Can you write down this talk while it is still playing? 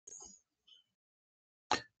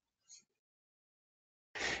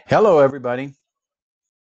Hello, everybody.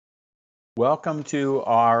 Welcome to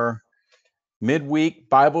our midweek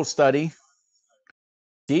Bible study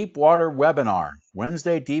Deep Water webinar,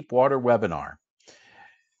 Wednesday Deep Water webinar.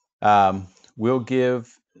 We'll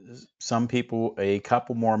give some people a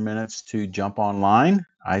couple more minutes to jump online.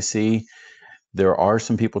 I see there are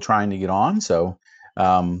some people trying to get on, so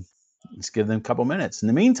let's give them a couple minutes. In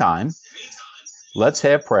the meantime, let's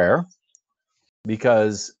have prayer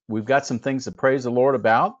because we've got some things to praise the Lord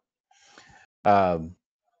about.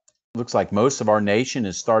 Looks like most of our nation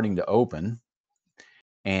is starting to open,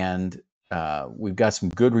 and we've got some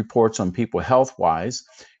good reports on people health-wise.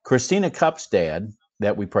 Christina Cupp's dad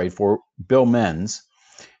that we prayed for, Bill Menz,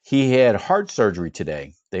 he had heart surgery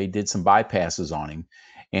today. They did some bypasses on him,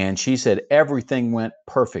 and she said everything went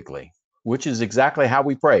perfectly, which is exactly how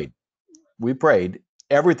we prayed. We prayed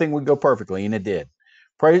everything would go perfectly, and it did.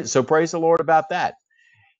 Praise the Lord about that.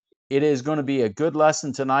 It is going to be a good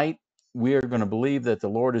lesson tonight. We are going to believe that the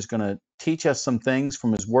Lord is going to teach us some things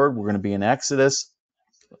from his word. We're going to be in Exodus.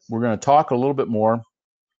 We're going to talk a little bit more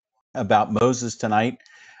about Moses tonight.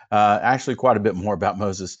 Actually, quite a bit more about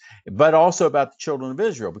Moses, but also about the children of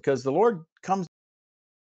Israel, because the Lord comes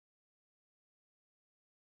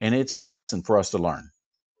and it's for us to learn.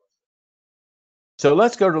 So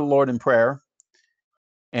let's go to the Lord in prayer,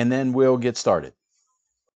 and then we'll get started.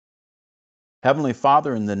 Heavenly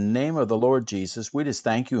Father, in the name of the Lord Jesus, we just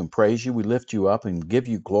thank you and praise you. We lift you up and give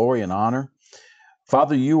you glory and honor.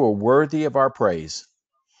 Father, you are worthy of our praise.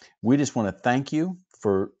 We just want to thank you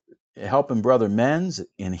for helping Brother Menz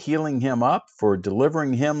in healing him up, for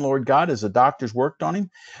delivering him, Lord God, as the doctors worked on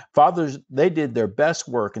him. Fathers, they did their best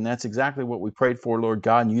work, and that's exactly what we prayed for, Lord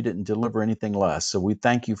God, and you didn't deliver anything less. So we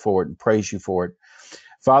thank you for it and praise you for it.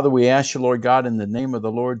 Father, we ask you, Lord God, in the name of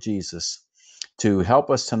the Lord Jesus, to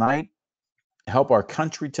help us tonight, help our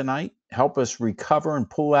country tonight, help us recover and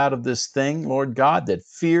pull out of this thing, Lord God, that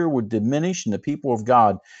fear would diminish and the people of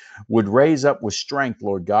God would raise up with strength,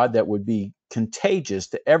 Lord God, that would be contagious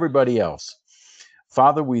to everybody else.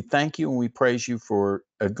 Father, we thank you and we praise you for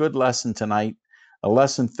a good lesson tonight, a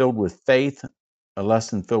lesson filled with faith, a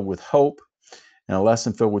lesson filled with hope, and a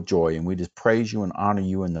lesson filled with joy. And we just praise you and honor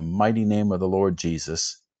you in the mighty name of the Lord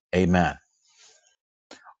Jesus. Amen.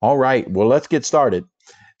 All right, well, let's get started.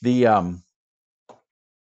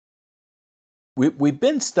 We've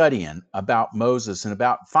been studying about Moses and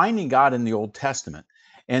about finding God in the Old Testament.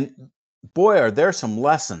 And boy, are there some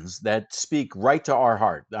lessons that speak right to our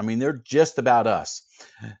heart. I mean, they're just about us.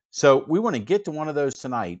 So we want to get to one of those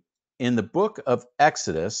tonight in the book of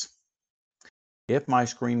Exodus, if my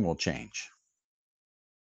screen will change.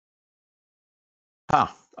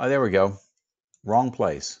 Oh, there we go. Wrong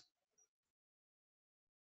place.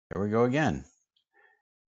 There we go again.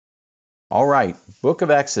 All right, book of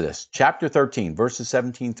Exodus, chapter 13, verses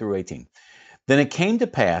 17 through 18. Then it came to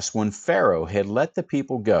pass when Pharaoh had let the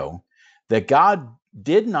people go, that God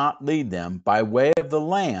did not lead them by way of the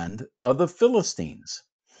land of the Philistines,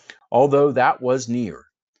 although that was near.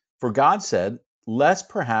 For God said, lest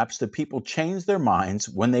perhaps the people change their minds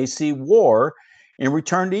when they see war and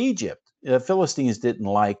return to Egypt. The Philistines didn't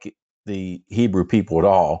like the Hebrew people at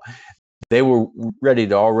all. They were ready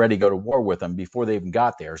to already go to war with them before they even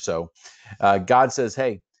got there. So God says,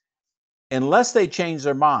 hey, unless they change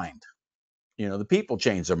their mind, the people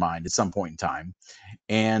change their mind at some point in time,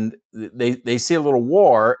 and they see a little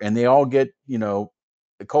war and they all get,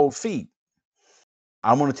 cold feet.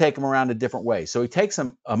 I'm going to take them around a different way. So he takes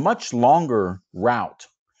them a much longer route.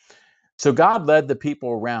 So God led the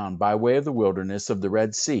people around by way of the wilderness of the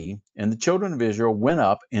Red Sea, and the children of Israel went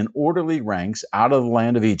up in orderly ranks out of the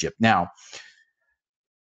land of Egypt. Now,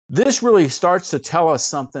 this really starts to tell us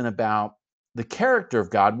something about the character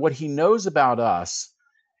of God, what he knows about us,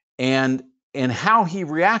 and how he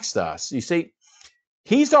reacts to us. You see,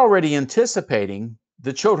 he's already anticipating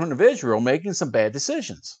the children of Israel making some bad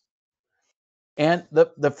decisions. And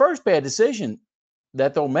the first bad decision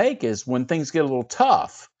that they'll make is when things get a little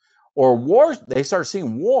tough or war, they start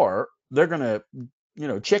seeing war, they're going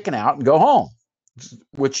to, chicken out and go home,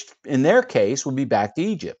 which in their case would be back to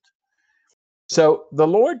Egypt. So the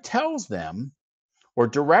Lord tells them or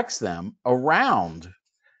directs them around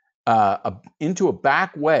into a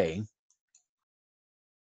back way.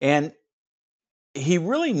 And he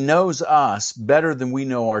really knows us better than we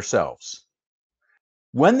know ourselves.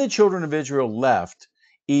 When the children of Israel left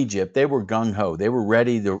Egypt, they were gung-ho. They were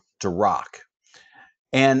ready to rock.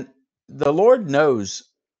 And the Lord knows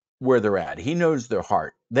where they're at. He knows their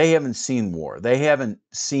heart. They haven't seen war. They haven't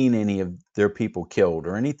seen any of their people killed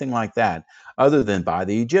or anything like that other than by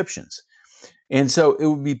the Egyptians. And so it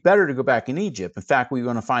would be better to go back in Egypt. In fact, we're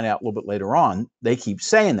going to find out a little bit later on. They keep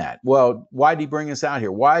saying that. Well, why did he bring us out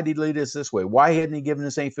here? Why did he lead us this way? Why hadn't he given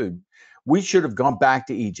us any food? We should have gone back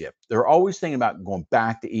to Egypt. They're always thinking about going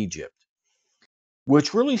back to Egypt,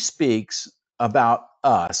 which really speaks about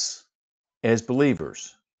us as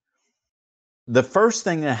believers. The first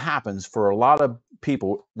thing that happens for a lot of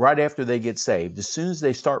people right after they get saved, as soon as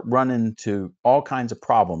they start running into all kinds of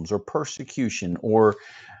problems or persecution or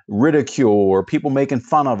ridicule or people making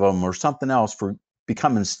fun of them or something else for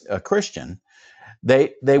becoming a Christian,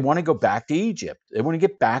 they want to go back to Egypt. They want to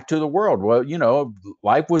get back to the world. Well, you know,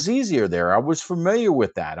 life was easier there. I was familiar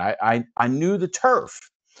with that. I knew the turf.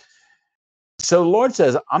 So the Lord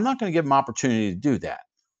says, I'm not going to give them opportunity to do that.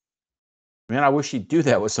 Man, I wish he'd do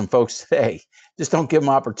that with some folks today. Just don't give them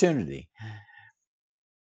opportunity.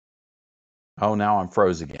 Oh, now I'm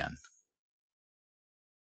froze again.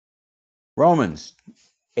 Romans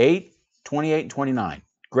 8, 28 and 29.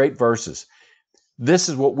 Great verses. This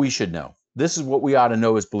is what we should know. This is what we ought to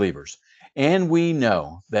know as believers. And we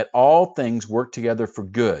know that all things work together for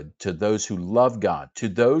good to those who love God, to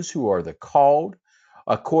those who are the called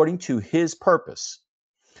according to his purpose.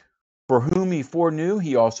 For whom he foreknew,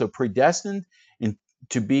 he also predestined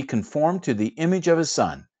to be conformed to the image of his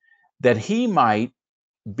Son, that he might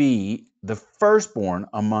be the firstborn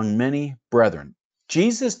among many brethren.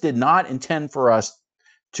 Jesus did not intend for us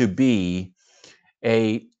to be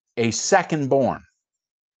a second born.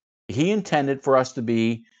 He intended for us to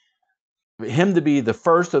be him to be the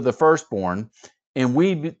first of the firstborn, and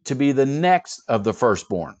we to be the next of the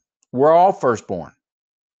firstborn. We're all firstborn.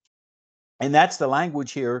 And that's the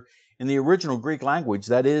language here in the original Greek language.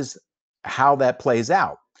 That is how that plays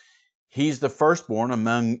out. He's the firstborn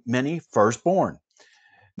among many firstborn.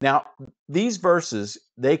 Now, these verses,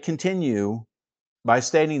 they continue by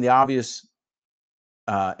stating the obvious,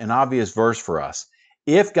 an obvious verse for us.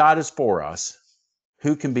 If God is for us,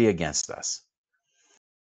 who can be against us?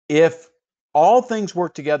 If all things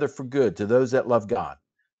work together for good to those that love God,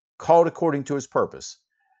 called according to his purpose,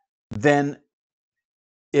 then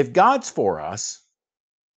if God's for us,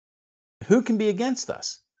 who can be against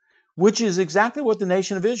us? Which is exactly what the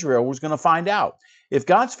nation of Israel was going to find out. If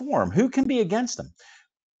God's for them, who can be against them?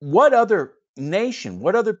 What other nation,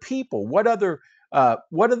 what other people, what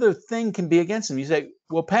other thing can be against them? You say,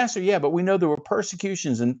 well, Pastor, yeah, but we know there were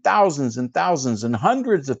persecutions and thousands and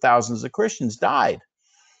hundreds of thousands of Christians died.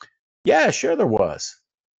 Yeah, sure there was.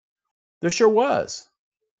 There sure was.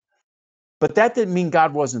 But that didn't mean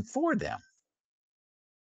God wasn't for them.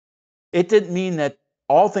 It didn't mean that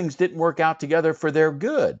all things didn't work out together for their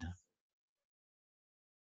good.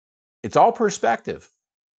 It's all perspective.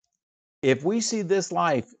 If we see this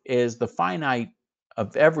life as the finite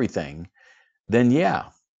of everything, then yeah,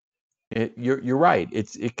 you're right.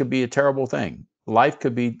 It could be a terrible thing. Life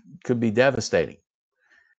could be devastating.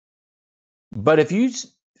 But if you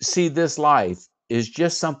see this life is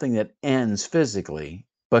just something that ends physically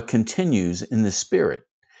but continues in the spirit,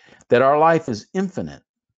 that our life is infinite,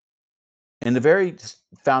 and the very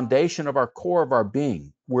foundation of our core of our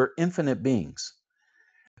being, we're infinite beings,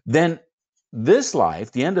 then this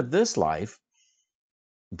life, the end of this life,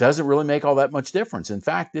 doesn't really make all that much difference. In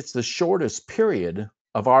fact, it's the shortest period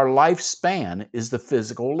of our lifespan is the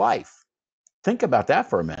physical life. Think about that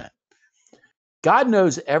for a minute. God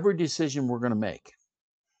knows every decision we're going to make,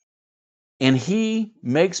 and he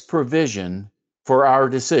makes provision for our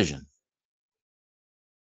decision.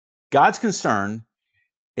 God's concern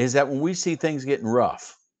is that when we see things getting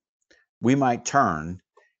rough, we might turn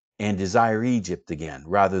and desire Egypt again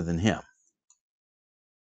rather than him.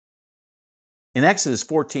 In Exodus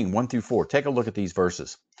 14, 1 through 4, take a look at these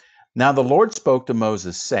verses. Now the Lord spoke to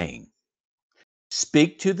Moses, saying,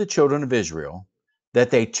 speak to the children of Israel that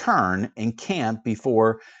they turn and camp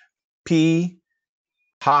before Pi-hahiroth,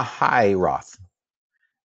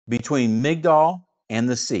 between Migdol and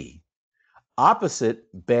the sea, opposite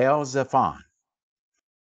Baal-zephon.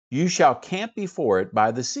 You shall camp before it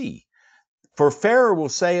by the sea. For Pharaoh will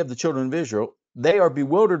say of the children of Israel, they are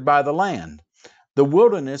bewildered by the land. The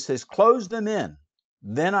wilderness has closed them in.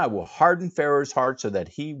 Then I will harden Pharaoh's heart so that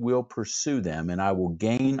he will pursue them, and I will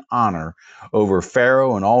gain honor over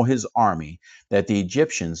Pharaoh and all his army, that the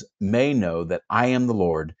Egyptians may know that I am the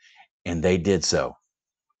Lord. And they did so.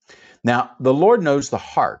 Now, the Lord knows the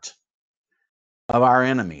heart of our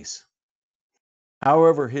enemies.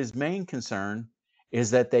 However, his main concern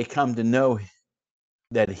is that they come to know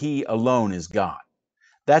that he alone is God.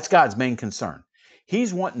 That's God's main concern.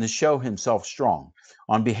 He's wanting to show himself strong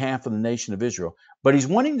on behalf of the nation of Israel, but he's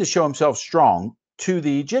wanting to show himself strong to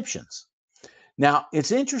the Egyptians. Now,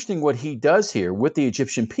 it's interesting what he does here with the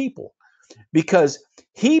Egyptian people. because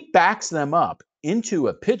he backs them up into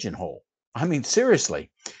a pigeonhole. I mean, seriously,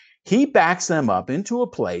 he backs them up into a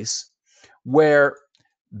place where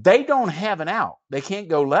they don't have an out. They can't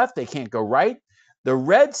go left. They can't go right. The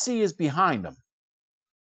Red Sea is behind them.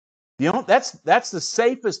 You know, that's the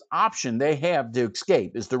safest option they have to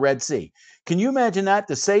escape is the Red Sea. Can you imagine that?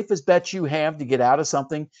 The safest bet you have to get out of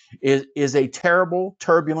something is a terrible,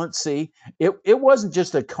 turbulent sea. It wasn't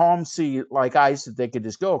just a calm sea like ice that they could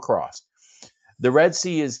just go across. The Red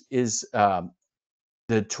Sea is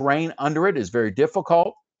the terrain under it is very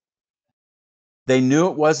difficult. They knew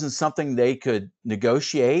it wasn't something they could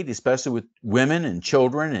negotiate, especially with women and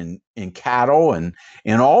children and cattle and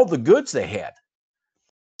all the goods they had.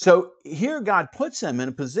 So here God puts them in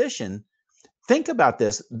a position. Think about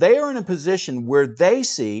this. They are in a position where they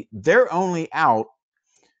see their only out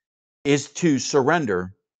is to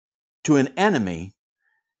surrender to an enemy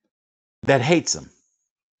that hates them,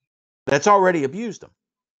 that's already abused them.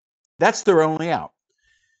 That's their only out.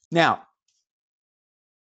 Now,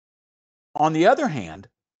 on the other hand,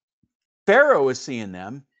 Pharaoh is seeing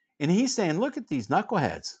them and he's saying, look at these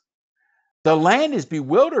knuckleheads. The land has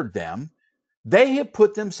bewildered them. They have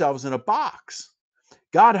put themselves in a box.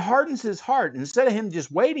 God hardens his heart. Instead of him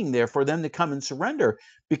just waiting there for them to come and surrender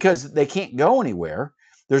because they can't go anywhere,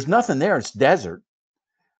 there's nothing there, it's desert.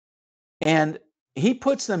 And he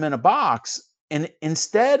puts them in a box. And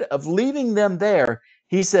instead of leaving them there,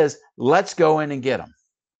 he says, let's go in and get them.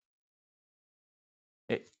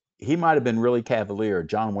 He might have been really cavalier,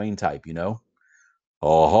 John Wayne type, you know.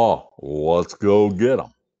 Let's go get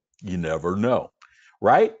them. You never know,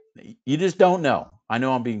 right? You just don't know. I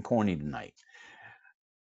know I'm being corny tonight.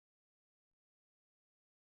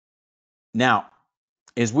 Now,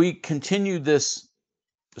 as we continue this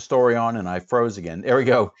story on, and I froze again. There we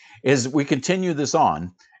go. As we continue this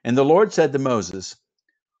on, and the Lord said to Moses,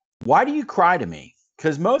 why do you cry to me?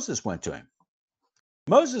 Because Moses went to him.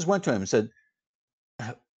 Moses went to him and said,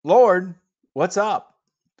 Lord, what's up?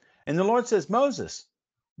 And the Lord says, Moses,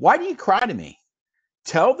 why do you cry to me?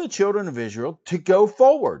 Tell the children of Israel to go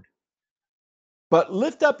forward, but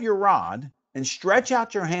lift up your rod and stretch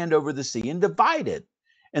out your hand over the sea and divide it.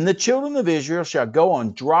 And the children of Israel shall go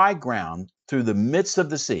on dry ground through the midst of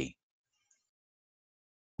the sea.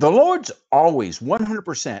 The Lord's always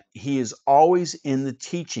 100%. He is always in the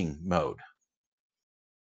teaching mode.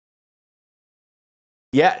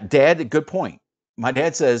 Yeah, Dad, good point. My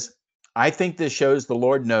dad says, I think this shows the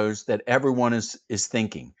Lord knows that everyone is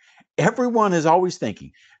thinking. Everyone is always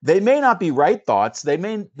thinking. They may not be right thoughts. They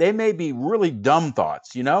may be really dumb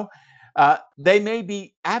thoughts, you know. They may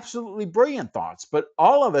be absolutely brilliant thoughts, but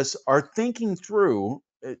all of us are thinking through.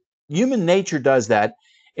 Human nature does that,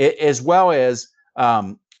 as well as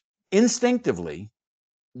instinctively,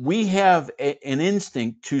 we have an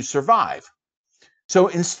instinct to survive. So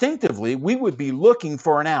instinctively, we would be looking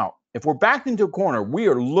for an out. If we're backed into a corner, we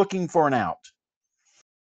are looking for an out.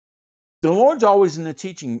 The Lord's always in the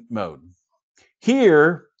teaching mode.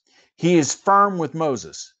 Here, he is firm with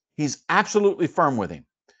Moses. He's absolutely firm with him.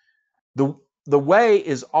 The way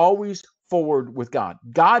is always forward with God.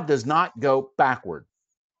 God does not go backward.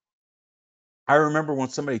 I remember when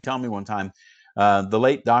somebody told me one time, the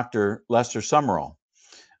late Dr. Lester Summerall,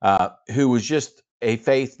 who was just a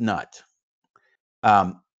faith nut.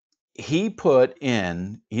 He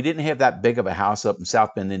didn't have that big of a house up in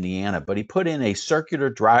South Bend, Indiana, but he put in a circular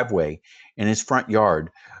driveway in his front yard,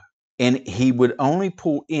 and he would only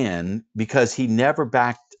pull in because he never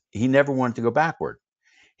wanted to go backward.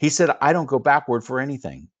 He said, I don't go backward for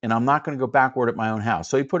anything, and I'm not going to go backward at my own house.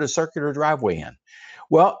 So he put a circular driveway in.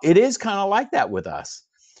 Well, it is kind of like that with us.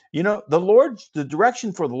 You know, the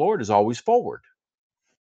direction for the Lord is always forward.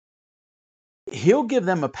 He'll give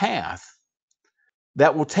them a path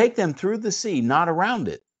that will take them through the sea, not around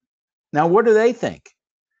it. Now, what do they think?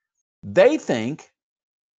 They think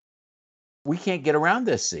we can't get around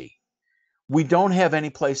this sea. We don't have any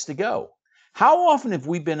place to go. How often have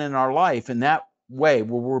we been in our life in that way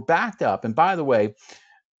where we're backed up? And by the way,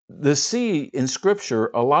 the sea in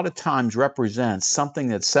Scripture a lot of times represents something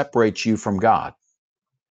that separates you from God.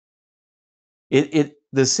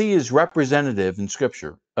 The sea is representative in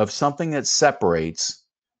Scripture of something that separates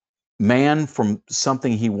man from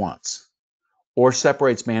something he wants, or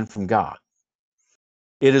separates man from God.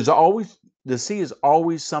 The sea is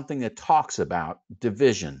always something that talks about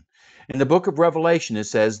division. In the book of Revelation, it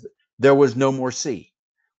says there was no more sea.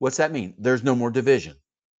 What's that mean? There's no more division.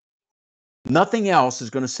 Nothing else is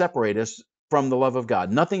going to separate us from the love of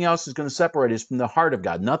God. Nothing else is going to separate us from the heart of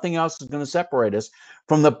God. Nothing else is going to separate us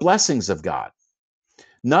from the blessings of God.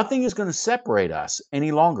 Nothing is going to separate us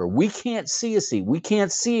any longer. We can't see a sea. We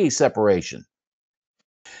can't see a separation.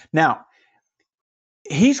 Now,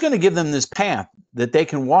 he's going to give them this path that they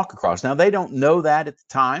can walk across. Now, they don't know that at the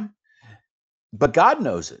time, but God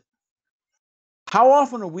knows it. How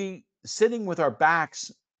often are we sitting with our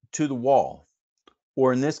backs to the wall,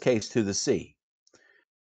 or in this case, to the sea?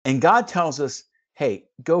 And God tells us, hey,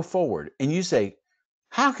 go forward. And you say,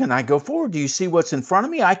 how can I go forward? Do you see what's in front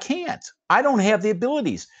of me? I can't. I don't have the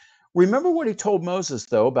abilities. Remember what he told Moses,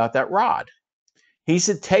 though, about that rod. He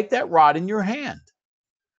said, take that rod in your hand.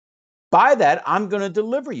 By that, I'm going to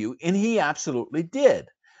deliver you. And he absolutely did.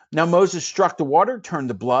 Now, Moses struck the water, turned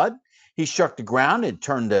to blood. He struck the ground and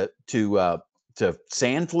turned to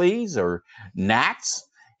sand fleas or gnats.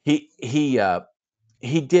 He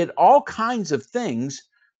did all kinds of things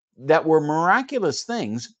that were miraculous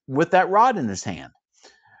things with that rod in his hand.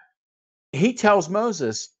 He tells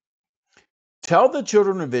Moses, tell the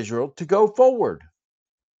children of Israel to go forward.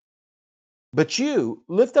 But you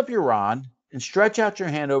lift up your rod and stretch out your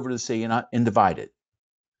hand over the sea and divide it.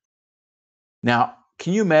 Now,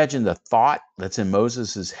 can you imagine the thought that's in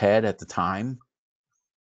Moses' head at the time?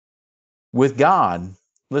 With God,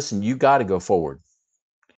 listen, you got to go forward.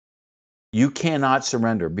 You cannot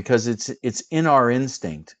surrender because it's in our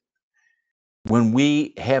instinct. When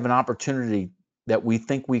we have an opportunity that we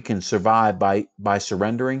think we can survive by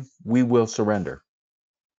surrendering, we will surrender.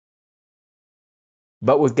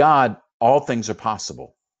 But with God, all things are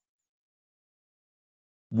possible.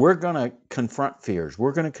 We're going to confront fears.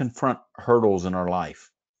 We're going to confront hurdles in our life.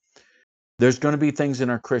 There's going to be things in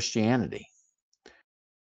our Christianity,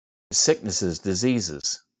 sicknesses,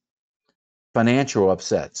 diseases, financial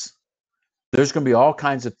upsets. There's going to be all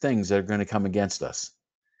kinds of things that are going to come against us.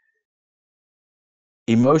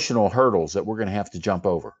 Emotional hurdles that we're going to have to jump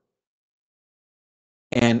over.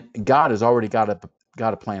 And God has already got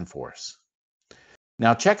a plan for us.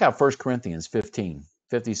 Now check out 1 Corinthians 15,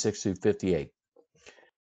 56 through 58.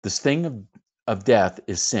 The sting of death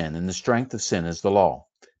is sin, and the strength of sin is the law.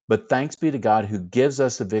 But thanks be to God who gives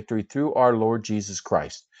us the victory through our Lord Jesus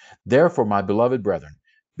Christ. Therefore, my beloved brethren,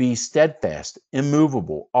 be steadfast,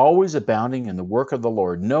 immovable, always abounding in the work of the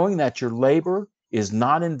Lord, knowing that your labor is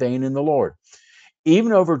not in vain in the Lord.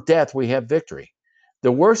 Even over death, we have victory.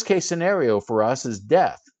 The worst case scenario for us is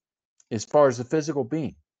death, as far as the physical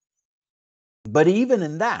being. But even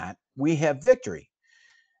in that, we have victory.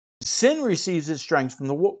 Sin receives its strength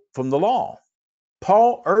from the law.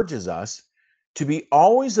 Paul urges us to be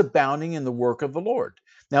always abounding in the work of the Lord.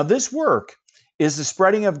 Now, this work is the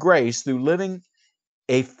spreading of grace through living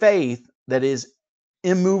a faith that is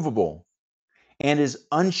immovable and is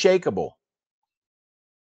unshakable.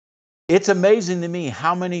 It's amazing to me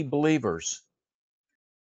how many believers,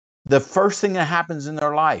 the first thing that happens in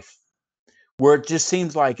their life, where it just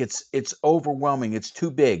seems like it's overwhelming, it's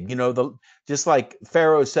too big, just like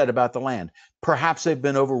Pharaoh said about the land, perhaps they've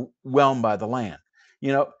been overwhelmed by the land.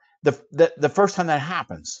 The first time that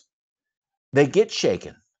happens, they get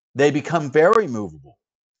shaken, they become very movable.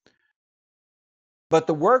 But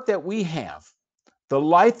the work that we have, the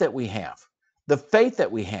life that we have, the faith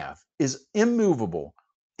that we have is immovable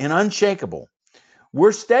and unshakable.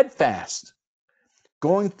 We're steadfast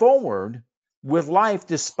going forward with life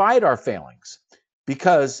despite our failings,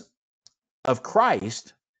 because of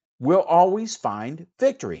Christ, we'll always find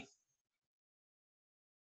victory.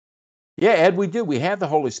 Yeah, Ed, we do. We have the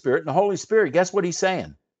Holy Spirit, and the Holy Spirit, guess what he's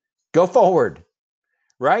saying? Go forward,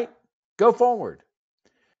 right? Go forward.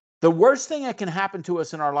 The worst thing that can happen to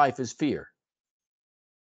us in our life is fear.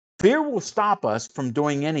 Fear will stop us from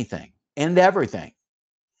doing anything and everything.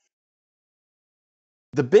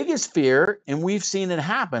 The biggest fear, and we've seen it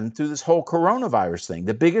happen through this whole coronavirus thing,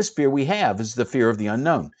 the biggest fear we have is the fear of the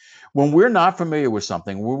unknown. When we're not familiar with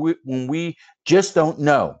something, when we just don't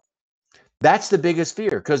know, that's the biggest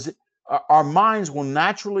fear, because our minds will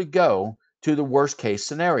naturally go to the worst case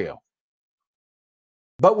scenario.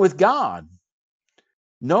 But with God,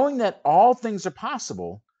 knowing that all things are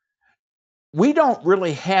possible, we don't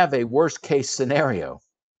really have a worst case scenario.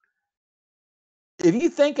 If you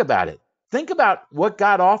think about it, think about what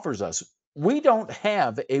God offers us. We don't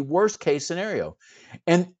have a worst case scenario.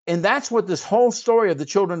 And that's what this whole story of the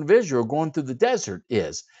children of Israel going through the desert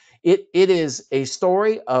is. It is a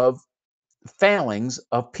story of failings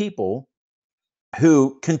of people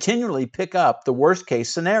who continually pick up the worst case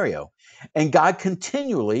scenario, and God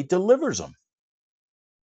continually delivers them.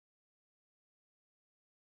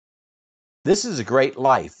 This is a great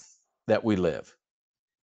life that we live.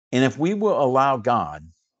 And if we will allow God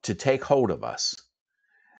to take hold of us,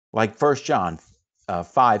 like 1 John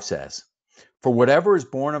 5 says, For whatever is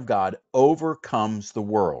born of God overcomes the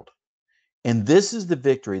world. And this is the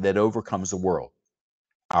victory that overcomes the world,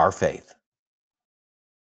 our faith.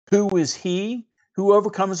 Who is he who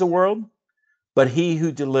overcomes the world? But he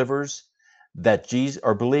who delivers that Jesus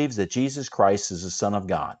or believes that Jesus Christ is the Son of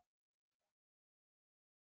God.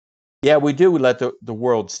 Yeah, we do. We let the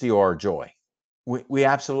world steal our joy. We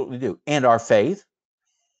absolutely do. And our faith.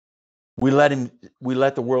 We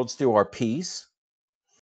let the world steal our peace.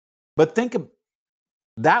 But think of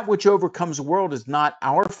that which overcomes the world is not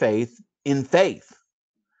our faith in faith.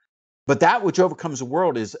 But that which overcomes the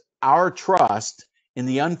world is our trust in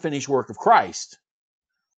the unfinished work of Christ.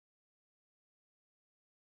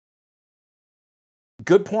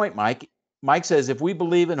 Good point, Mike. Mike says, if we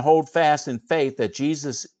believe and hold fast in faith that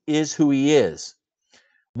Jesus is who he is,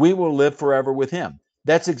 we will live forever with him.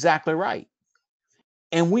 That's exactly right.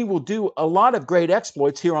 And we will do a lot of great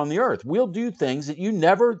exploits here on the earth. We'll do things that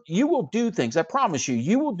you will do things, I promise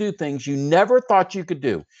you will do things you never thought you could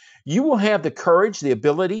do. You will have the courage, the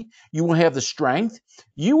ability, you will have the strength,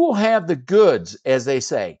 you will have the goods, as they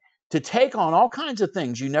say, to take on all kinds of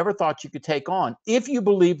things you never thought you could take on if you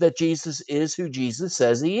believe that Jesus is who Jesus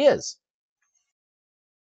says he is.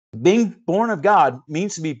 Being born of God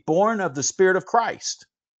means to be born of the Spirit of Christ,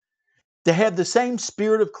 to have the same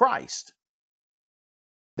Spirit of Christ.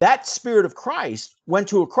 That Spirit of Christ went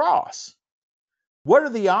to a cross. What are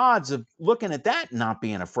the odds of looking at that and not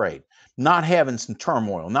being afraid, not having some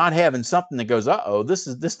turmoil, not having something that goes, uh-oh, this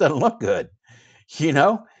doesn't look good. You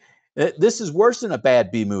know, this is worse than a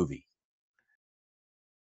bad B movie.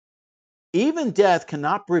 Even death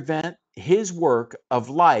cannot prevent his work of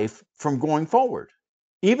life from going forward.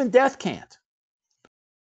 Even death can't.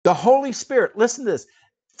 The Holy Spirit, listen to this.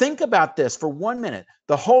 Think about this for 1 minute.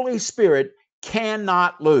 The Holy Spirit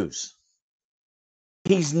cannot lose.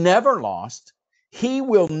 He's never lost. He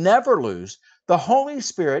will never lose. The Holy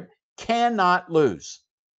Spirit cannot lose.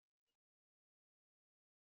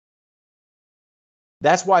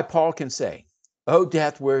 That's why Paul can say, "Oh,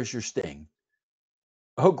 death, where's your sting?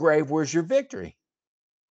 Oh, grave, where's your victory?"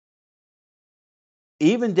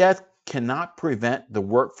 Even death cannot prevent the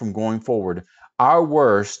work from going forward. Our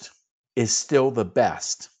worst is still the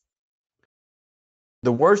best.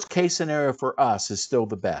 The worst case scenario for us is still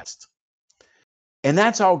the best. And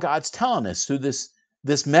that's all God's telling us through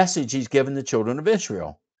this message he's given the children of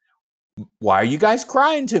Israel. Why are you guys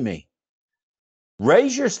crying to me?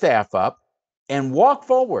 Raise your staff up and walk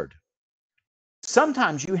forward.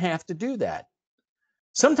 Sometimes you have to do that.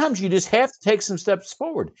 Sometimes you just have to take some steps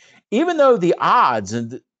forward. Even though the odds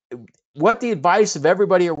and what the advice of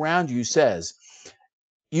everybody around you says,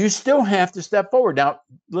 you still have to step forward. Now,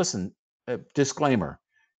 listen, disclaimer,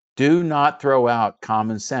 do not throw out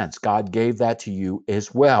common sense. God gave that to you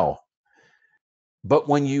as well. But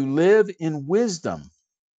when you live in wisdom,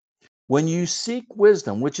 when you seek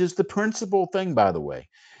wisdom, which is the principal thing, by the way,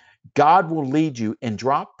 God will lead you and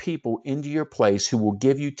drop people into your place who will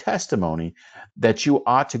give you testimony that you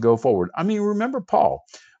ought to go forward. I mean, remember Paul.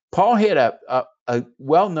 Paul had a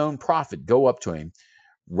well-known prophet go up to him,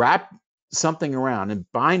 wrap something around and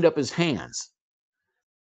bind up his hands.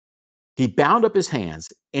 He bound up his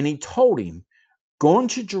hands and he told him, going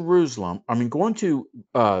to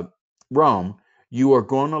Rome, you are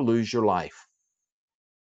going to lose your life.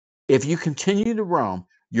 If you continue to Rome,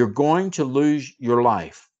 you're going to lose your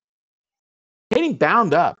life. Getting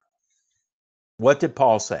bound up. What did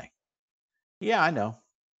Paul say? Yeah, I know.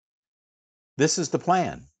 This is the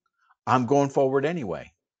plan. I'm going forward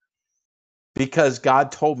anyway because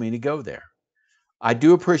God told me to go there. I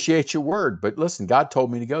do appreciate your word, but listen, God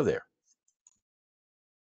told me to go there.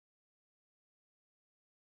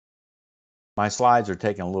 My slides are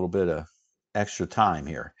taking a little bit of extra time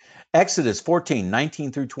here. Exodus 14,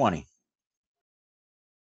 19 through 20.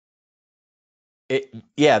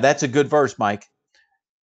 Yeah, that's a good verse, Mike.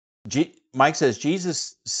 Mike says,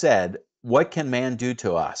 Jesus said, "What can man do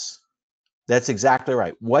to us?" That's exactly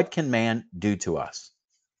right. What can man do to us?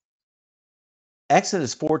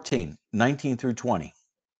 Exodus 14, 19 through 20.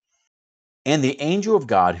 And the angel of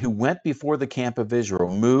God who went before the camp of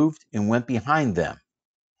Israel moved and went behind them.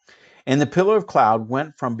 And the pillar of cloud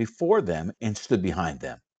went from before them and stood behind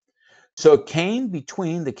them. So it came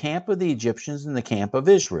between the camp of the Egyptians and the camp of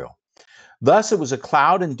Israel. Thus it was a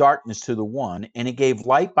cloud and darkness to the one, and it gave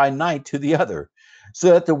light by night to the other, so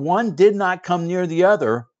that the one did not come near the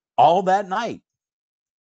other all that night.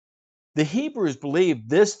 The Hebrews believed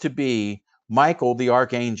this to be Michael the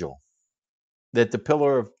archangel, that the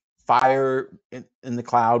pillar of fire in the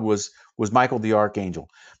cloud was Michael the archangel.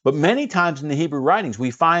 But many times in the Hebrew writings, we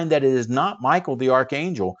find that it is not Michael the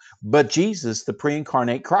archangel, but Jesus, the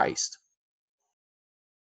pre-incarnate Christ.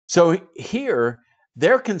 So here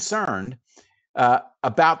they're concerned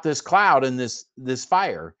about this cloud and this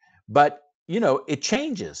fire, but it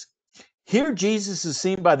changes. Here Jesus is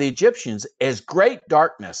seen by the Egyptians as great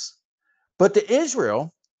darkness, but to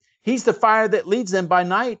Israel, he's the fire that leads them by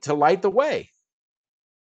night to light the way.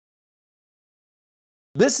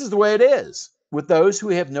 This is the way it is with those who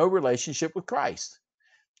have no relationship with Christ.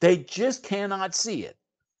 They just cannot see it.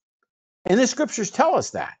 And the scriptures tell us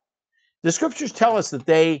that. The scriptures tell us that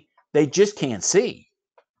they just can't see.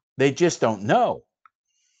 They just don't know.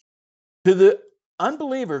 To the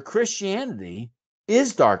unbeliever, Christianity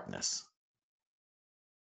is darkness.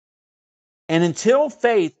 And until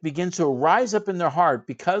faith begins to rise up in their heart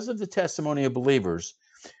because of the testimony of believers,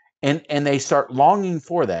 and they start longing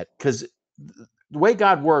for that, because the way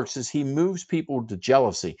God works is he moves people to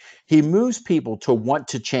jealousy. He moves people to want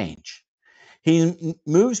to change. He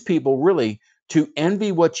moves people really to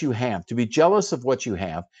envy what you have, to be jealous of what you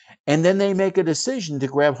have, and then they make a decision to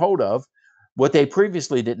grab hold of what they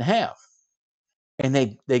previously didn't have, and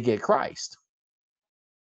they get Christ.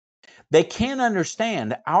 They can't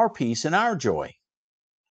understand our peace and our joy.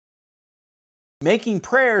 Making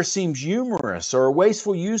prayer seems humorous or a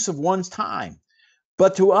wasteful use of one's time.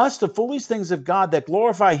 But to us, the foolish things of God that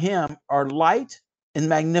glorify him are light and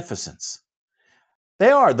magnificence.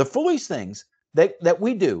 They are the foolish things that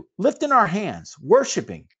we do, lifting our hands,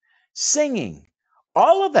 worshiping, singing,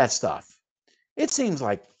 all of that stuff. It seems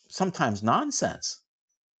like sometimes nonsense.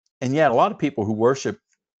 And yet a lot of people who worship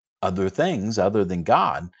other things other than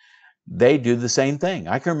God, they do the same thing.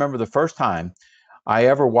 I can remember the first time I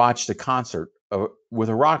ever watched a concert with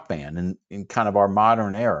a rock band in kind of our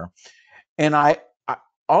modern era. And I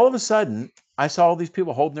all of a sudden, I saw all these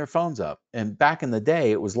people holding their phones up. And back in the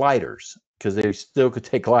day, it was lighters, because they still could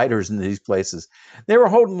take lighters in these places. They were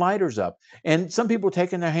holding lighters up. And some people were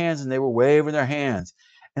taking their hands and they were waving their hands.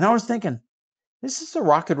 And I was thinking, this is a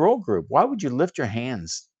rock and roll group. Why would you lift your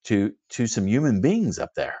hands to some human beings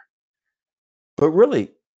up there? But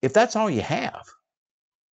really, if that's all you have,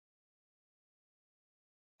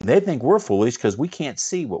 they think we're foolish because we can't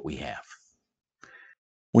see what we have.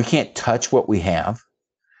 We can't touch what we have.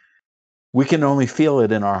 We can only feel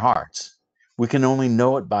it in our hearts. We can only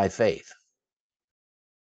know it by faith.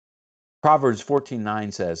 Proverbs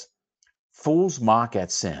 14:9 says, fools mock at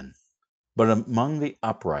sin, but among the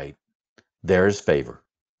upright, there is favor.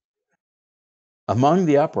 Among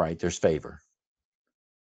the upright, there's favor.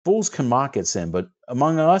 Fools can mock at sin, but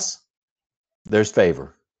among us, there's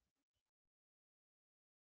favor.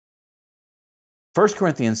 1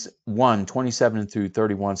 Corinthians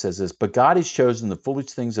 1:27-31 says this, but God has chosen the foolish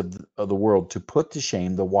things of the world to put to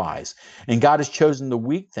shame the wise. And God has chosen the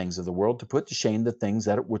weak things of the world to put to shame the things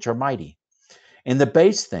which are mighty. And the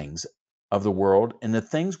base things of the world and the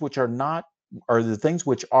things which are not, or the things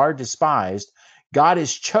which are despised, God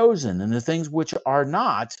has chosen, and the things which are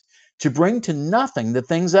not, to bring to nothing the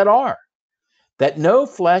things that are, that no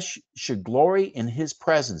flesh should glory in his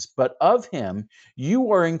presence, but of him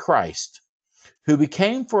you are in Christ, who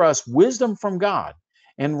became for us wisdom from God,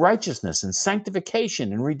 and righteousness, and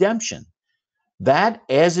sanctification, and redemption, that,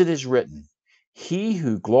 as it is written, he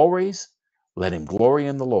who glories, let him glory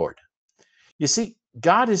in the Lord. You see,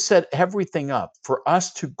 God has set everything up for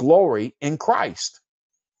us to glory in Christ,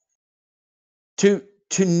 to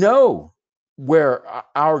know where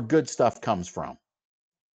our good stuff comes from,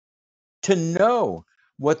 to know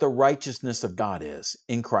what the righteousness of God is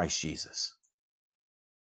in Christ Jesus.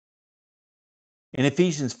 In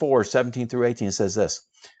Ephesians 4:17-18, it says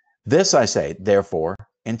this I say, therefore,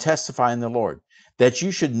 and testify in the Lord, that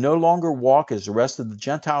you should no longer walk as the rest of the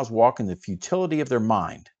Gentiles walk in the futility of their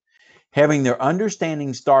mind, having their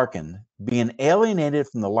understandings darkened, being alienated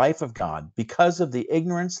from the life of God because of the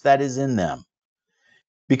ignorance that is in them,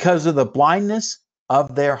 because of the blindness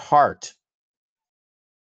of their heart.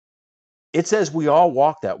 It says we all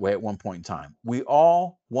walked that way at one point in time. We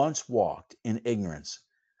all once walked in ignorance,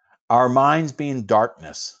 our minds being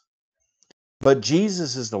darkness. But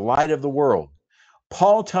Jesus is the light of the world.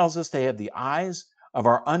 Paul tells us to have the eyes of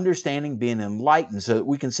our understanding being enlightened so that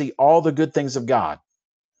we can see all the good things of God.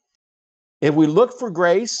 If we look for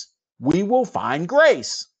grace, we will find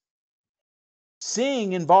grace.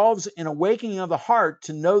 Seeing involves an awakening of the heart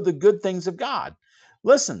to know the good things of God.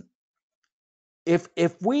 Listen, if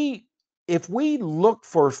we look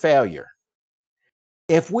for failure,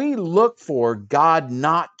 if we look for God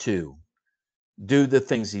not to do the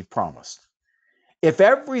things he promised, if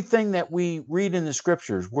everything that we read in the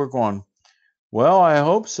scriptures, we're going, well, I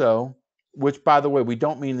hope so, which, by the way, we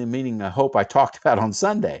don't mean the meaning I hope I talked about on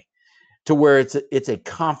Sunday, to where it's a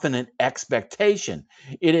confident expectation.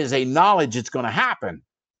 It is a knowledge it's going to happen.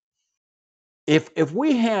 If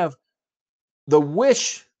we have the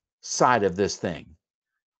wish side of this thing,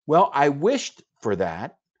 well, I wished for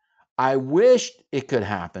that. I wished it could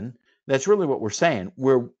happen. That's really what we're saying.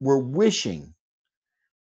 We're wishing.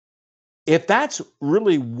 If that's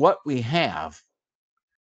really what we have,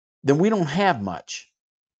 then we don't have much.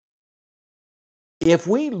 If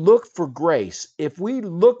we look for grace, if we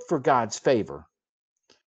look for God's favor,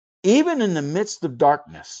 even in the midst of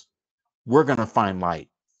darkness, we're going to find light.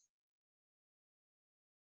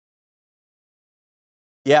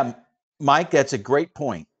 Yeah, Mike, that's a great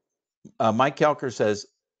point. Mike Kelker says,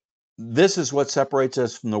 this is what separates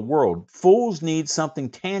us from the world. Fools need something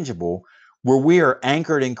tangible where we are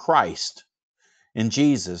anchored in Christ, in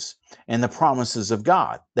Jesus, and the promises of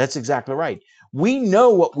God. That's exactly right. We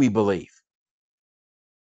know what we believe.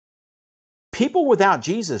 People without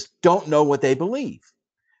Jesus don't know what they believe.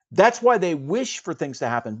 That's why they wish for things to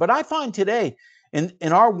happen. But I find today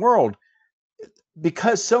in our world,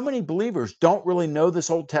 because so many believers don't really know this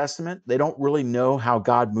Old Testament, they don't really know how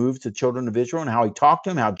God moved the children of Israel and how he talked to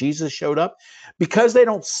them, how Jesus showed up, because they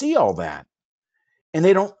don't see all that and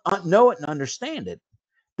they don't know it and understand it.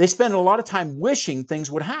 They spend a lot of time wishing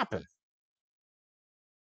things would happen.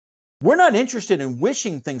 We're not interested in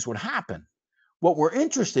wishing things would happen. What we're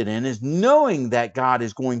interested in is knowing that God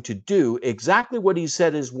is going to do exactly what he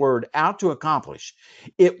said his word out to accomplish.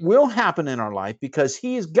 It will happen in our life because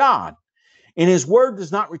he is God. And his word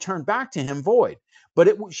does not return back to him void, but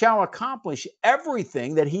it shall accomplish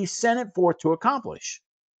everything that he sent it forth to accomplish.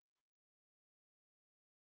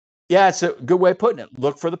 Yeah, it's a good way of putting it.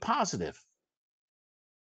 Look for the positive.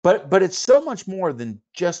 But it's so much more than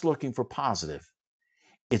just looking for positive.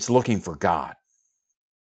 It's looking for God.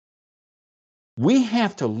 We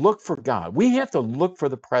have to look for God. We have to look for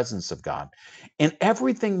the presence of God. In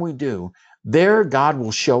everything we do, there God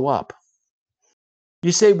will show up.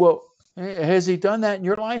 You say, well, has he done that in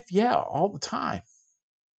your life? Yeah, all the time.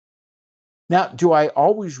 Now, do I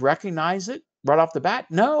always recognize it right off the bat?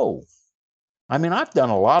 No. I mean, I've done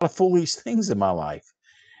a lot of foolish things in my life,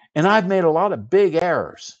 and I've made a lot of big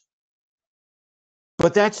errors.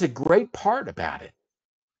 But that's the great part about it.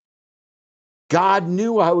 God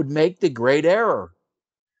knew I would make the great error,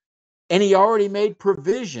 and he already made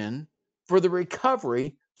provision for the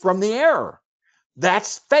recovery from the error.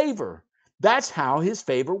 That's favor. That's how his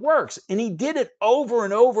favor works. And he did it over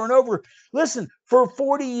and over and over. Listen, for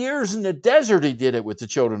 40 years in the desert, he did it with the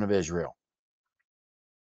children of Israel.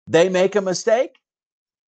 They make a mistake,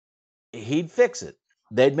 he'd fix it.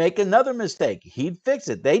 They'd make another mistake, he'd fix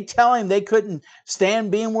it. They'd tell him they couldn't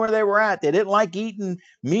stand being where they were at. They didn't like eating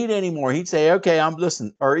meat anymore. He'd say, okay, I'm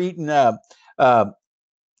listening, or eating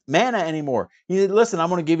manna anymore. He said, listen, I'm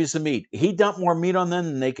going to give you some meat. He dumped more meat on them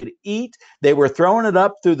than they could eat. They were throwing it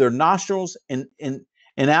up through their nostrils and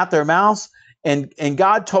out their mouths. And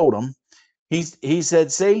God told them, he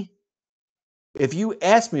said, see, if you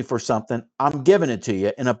ask me for something, I'm giving it to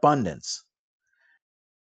you in abundance.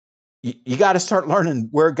 You got to start learning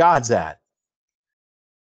where God's at.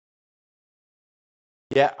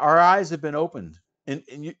 Yeah, our eyes have been opened. And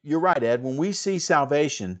you're right, Ed. When we see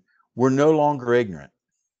salvation, we're no longer ignorant.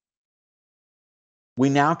 We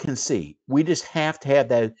now can see. We just have to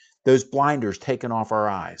have those blinders taken off our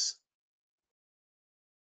eyes.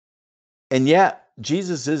 And yet,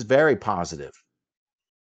 Jesus is very positive,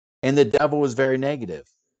 and the devil is very negative.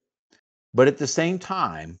 But at the same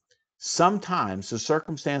time, sometimes the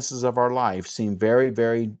circumstances of our life seem very,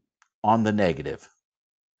 very on the negative.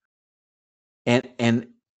 And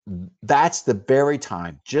that's the very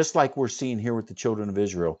time, just like we're seeing here with the children of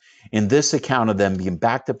Israel, in this account of them being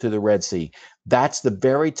backed up to the Red Sea, that's the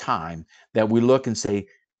very time that we look and say,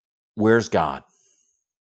 where's God?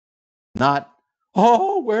 Not,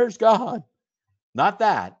 oh, where's God? Not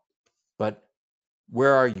that, but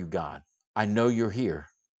where are you, God? I know you're here.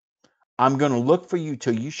 I'm going to look for you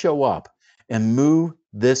till you show up and move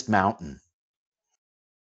this mountain.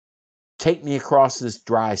 Take me across this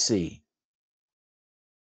dry sea.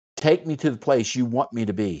 Take me to the place you want me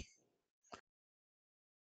to be.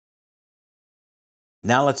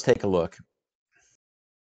 Now let's take a look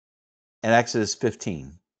at Exodus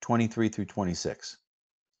 15, 23 through 26.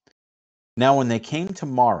 Now when they came to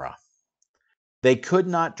Marah, they could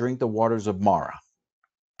not drink the waters of Marah,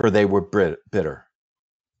 for they were bitter.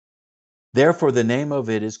 Therefore the name of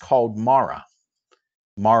it is called Marah.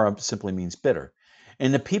 Marah simply means bitter.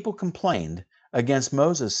 And the people complained against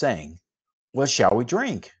Moses, saying, what shall we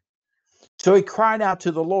drink? So he cried out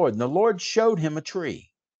to the Lord, and the Lord showed him a tree.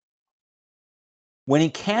 When he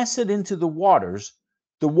cast it into the waters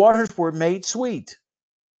were made sweet.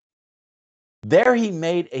 There he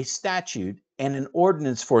made a statute and an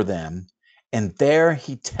ordinance for them, and there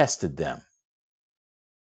he tested them.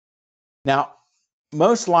 Now,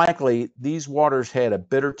 most likely, these waters had a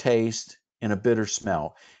bitter taste and a bitter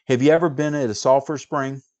smell. Have you ever been at a sulfur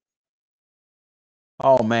spring?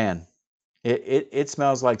 Oh man, it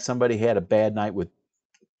smells like somebody had a bad night with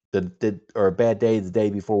or a bad day the day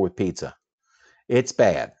before with pizza. It's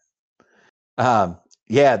bad.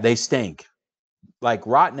 Yeah, they stink like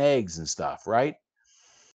rotten eggs and stuff, right?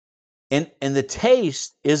 And the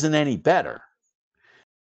taste isn't any better.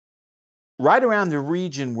 Right around the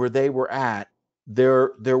region where they were at,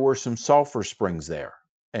 there were some sulfur springs there,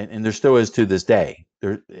 and there still is to this day.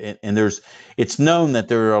 It's known that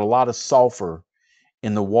there are a lot of sulfur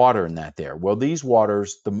in the water in that there. Well, these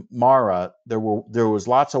waters, the Mara, there was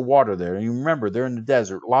lots of water there. And you remember they're in the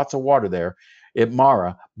desert, lots of water there at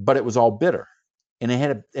Mara, but it was all bitter, and it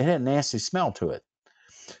had a nasty smell to it.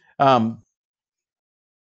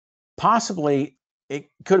 Possibly it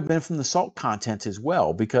could have been from the salt content as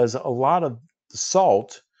well, because a lot of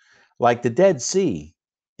salt, like the Dead Sea,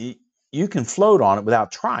 you can float on it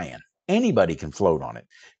without trying. Anybody can float on it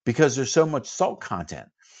because there's so much salt content.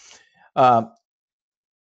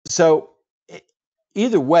 So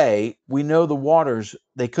either way, we know the waters,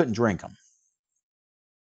 they couldn't drink them.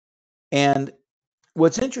 And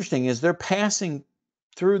what's interesting is they're passing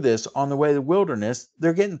through this on the way to the wilderness.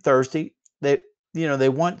 They're getting thirsty. They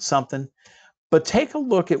want something. But take a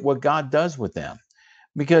look at what God does with them.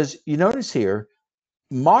 Because you notice here,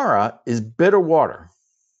 Mara is bitter water.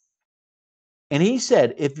 And he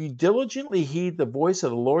said, if you diligently heed the voice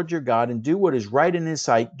of the Lord your God and do what is right in his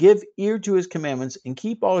sight, give ear to his commandments and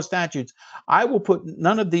keep all his statutes, I will put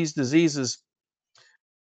none of these diseases.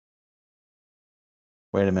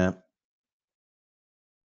 Wait a minute.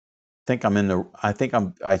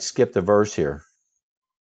 I skipped a verse here.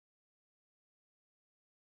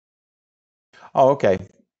 Oh, okay.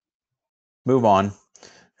 Move on.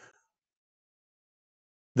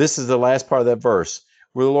 This is the last part of that verse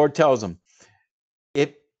where the Lord tells them,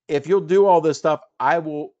 if you'll do all this stuff, I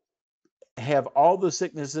will have all the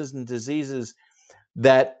sicknesses and diseases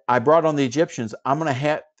that I brought on the Egyptians. I'm going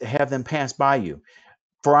to have them pass by you.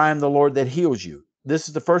 For I am the Lord that heals you. This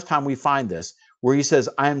is the first time we find this where he says,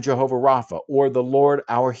 I am Jehovah Rapha, or the Lord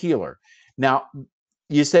our healer. Now,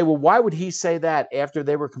 you say, well, why would he say that after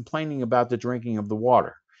they were complaining about the drinking of the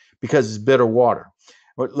water? Because it's bitter water.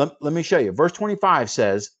 But let me show you. Verse 25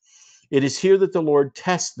 says, it is here that the Lord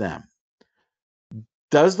tests them.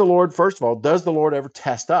 First of all, does the Lord ever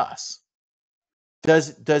test us?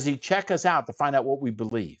 Does he check us out to find out what we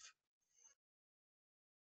believe?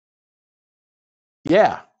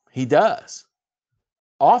 Yeah, he does.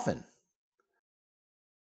 Often.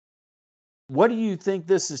 What do you think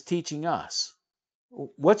this is teaching us?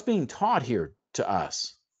 What's being taught here to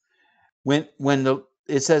us when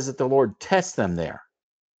it says that the Lord tests them there?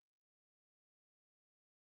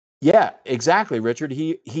 Yeah, exactly, Richard.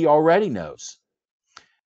 He already knows.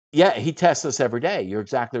 Yeah, he tests us every day. You're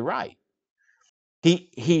exactly right.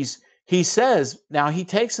 He says now he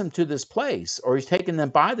takes them to this place, or he's taking them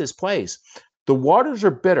by this place. The waters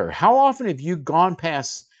are bitter. How often have you gone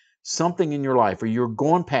past something in your life, or you're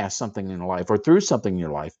going past something in your life, or through something in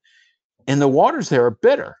your life, and the waters there are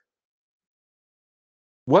bitter?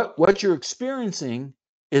 What you're experiencing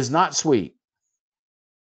is not sweet.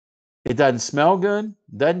 It doesn't smell good,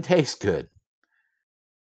 doesn't taste good.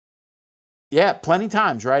 Yeah, plenty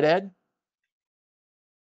times, right, Ed?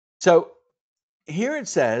 So here it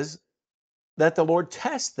says that the Lord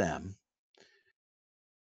tests them.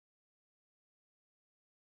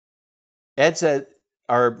 Ed said,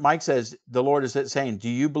 or Mike says, the Lord is saying, do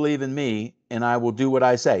you believe in me and I will do what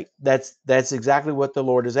I say? That's exactly what the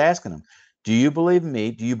Lord is asking him. Do you believe in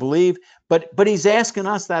me? Do you believe? But he's asking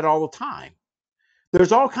us that all the time.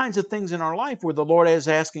 There's all kinds of things in our life where the Lord is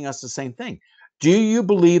asking us the same thing. Do you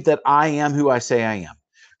believe that I am who I say I am?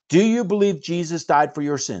 Do you believe Jesus died for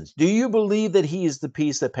your sins? Do you believe that he is the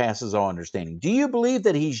peace that passes all understanding? Do you believe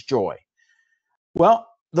that he's joy? Well,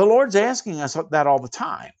 the Lord's asking us that all the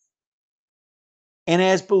time. And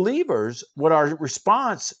as believers, what our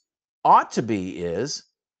response ought to be is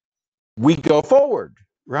we go forward,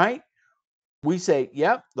 right? We say,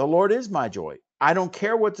 yep, the Lord is my joy. I don't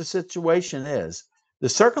care what the situation is. The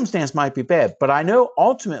circumstance might be bad, but I know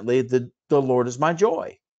ultimately the Lord is my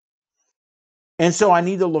joy. And so I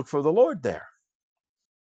need to look for the Lord there.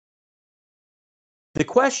 The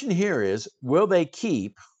question here is, will they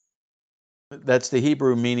keep, that's the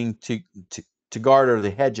Hebrew meaning to guard or to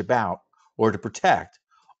hedge about or to protect,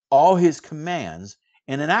 all his commands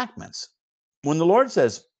and enactments? When the Lord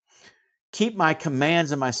says, keep my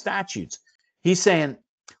commands and my statutes, he's saying,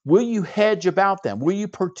 Will you hedge about them? Will you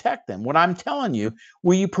protect them? What I'm telling you,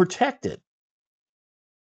 will you protect it?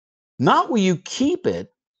 Not will you keep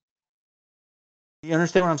it. You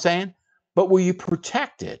understand what I'm saying? But will you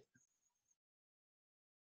protect it?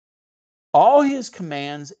 All his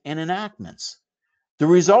commands and enactments. The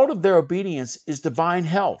result of their obedience is divine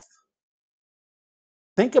health.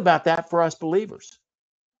 Think about that for us believers.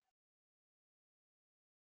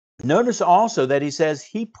 Notice also that he says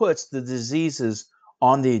he puts the diseases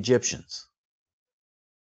on the Egyptians.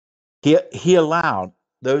 He allowed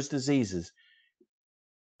those diseases.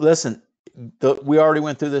 Listen, we already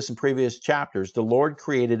went through this in previous chapters. The Lord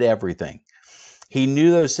created everything. He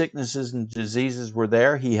knew those sicknesses and diseases were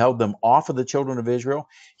there. He held them off of the children of Israel.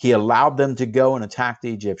 He allowed them to go and attack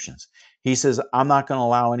the Egyptians. He says, I'm not going to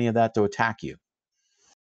allow any of that to attack you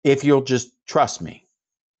if you'll just trust me.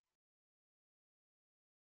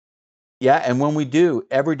 Yeah, and when we do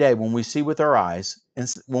every day, when we see with our eyes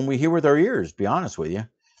and when we hear with our ears, be honest with you,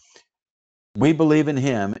 we believe in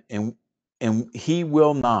him, and he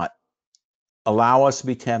will not allow us to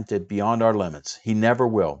be tempted beyond our limits. He never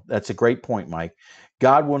will. That's a great point, Mike.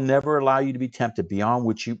 God will never allow you to be tempted beyond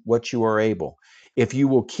what you are able. If you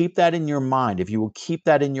will keep that in your mind, if you will keep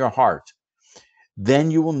that in your heart,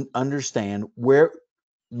 then you will understand where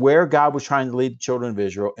God was trying to lead the children of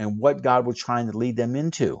Israel and what God was trying to lead them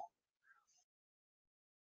into.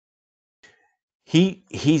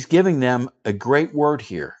 He's giving them a great word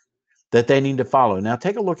here that they need to follow. Now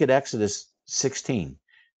take a look at Exodus 16,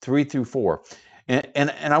 3 through 4.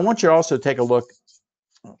 And I want you to also take a look.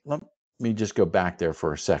 Let me just go back there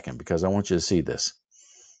for a second because I want you to see this.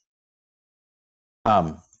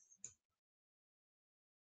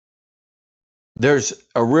 There's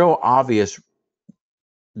a real obvious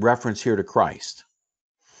reference here to Christ.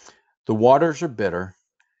 The waters are bitter.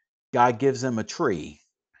 God gives them a tree.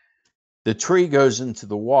 The tree goes into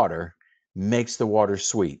the water, makes the water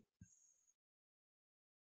sweet.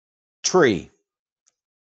 Tree.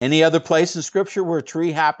 Any other place in Scripture where a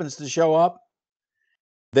tree happens to show up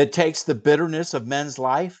that takes the bitterness of men's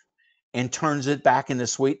life and turns it back into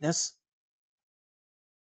sweetness?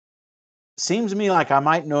 Seems to me like I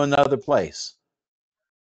might know another place.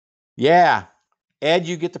 Yeah, Ed,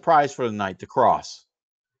 you get the prize for the night, the cross.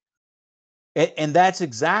 And that's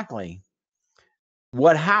exactly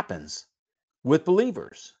what happens with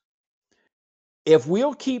believers. If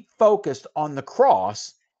we'll keep focused on the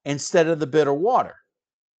cross instead of the bitter water,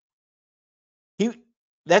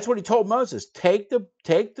 that's what he told Moses. Take the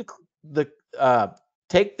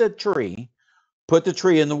tree, put the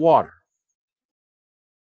tree in the water.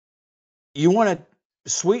 You want to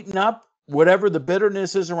sweeten up whatever the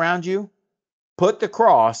bitterness is around you, put the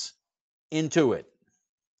cross into it.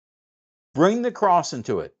 Bring the cross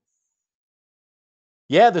into it.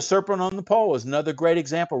 Yeah, the serpent on the pole is another great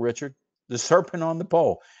example, Richard. The serpent on the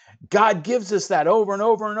pole. God gives us that over and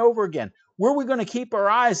over and over again. Where are we going to keep our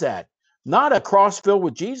eyes at? Not a cross filled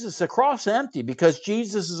with Jesus, a cross empty because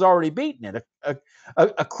Jesus has already beaten it.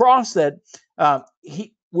 A cross that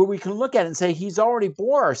where we can look at it and say he's already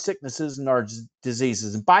bore our sicknesses and our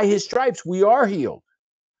diseases. And by his stripes, we are healed.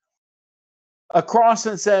 A cross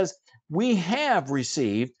that says we have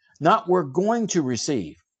received, not we're going to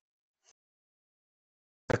receive.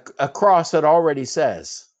 A cross that already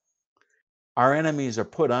says our enemies are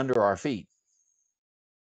put under our feet.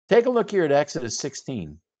 Take a look here at Exodus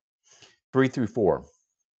 16, 3 through 4.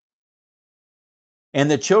 And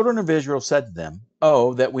the children of Israel said to them,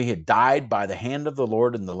 oh, that we had died by the hand of the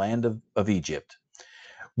Lord in the land of Egypt,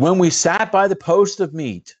 when we sat by the post of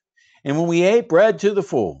meat, and when we ate bread to the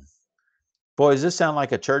full. Boy, does this sound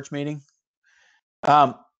like a church meeting?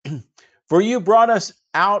 For you brought us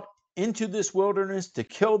out into this wilderness to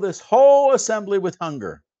kill this whole assembly with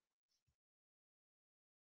hunger.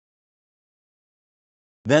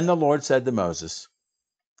 Then the Lord said to Moses,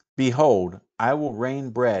 behold, I will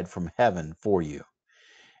rain bread from heaven for you,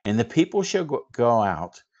 and the people shall go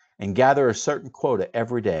out and gather a certain quota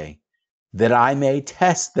every day, that I may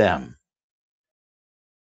test them,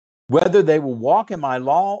 whether they will walk in my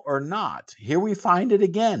law or not. Here we find it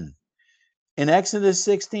again in Exodus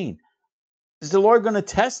 16. Is the Lord going to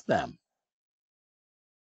test them?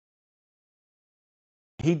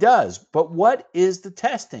 He does. But what is the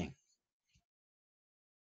testing?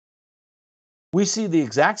 We see the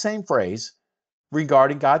exact same phrase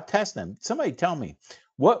regarding God test them. Somebody tell me,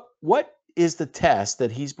 what is the test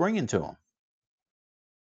that he's bringing to them?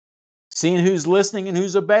 Seeing who's listening and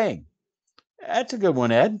who's obeying. That's a good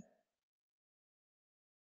one, Ed.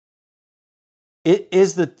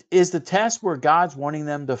 Is the test where God's wanting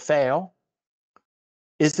them to fail?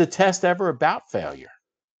 Is the test ever about failure?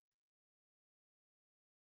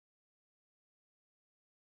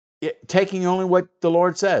 taking only what the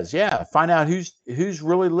Lord says. Yeah, find out who's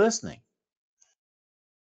really listening.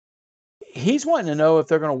 He's wanting to know if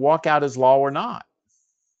they're going to walk out his law or not.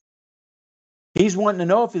 He's wanting to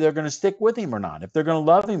know if they're going to stick with him or not, if they're going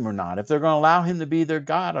to love him or not, if they're going to allow him to be their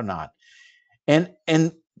God or not. And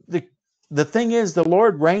the thing is, the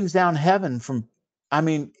Lord rains down heaven from, I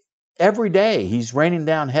mean, every day he's raining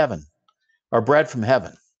down heaven or bread from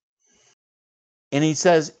heaven. And he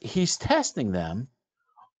says he's testing them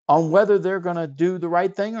on whether they're going to do the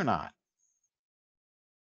right thing or not.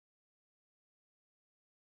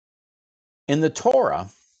 In the Torah,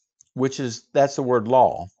 that's the word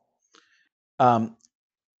law,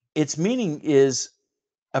 its meaning is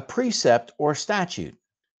a precept or statute.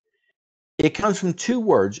 It comes from two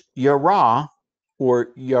words, yara or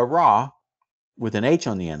yara, with an H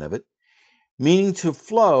on the end of it, meaning to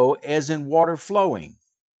flow as in water flowing.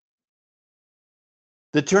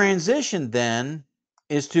 The transition then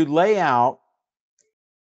is to lay out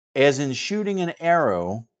as in shooting an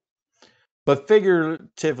arrow, but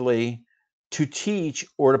figuratively to teach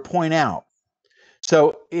or to point out.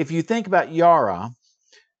 So if you think about yara,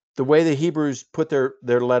 the way the Hebrews put their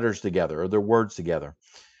letters together or their words together,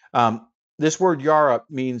 this word yara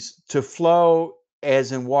means to flow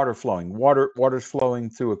as in water flowing. Water's flowing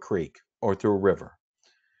through a creek or through a river.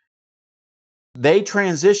 They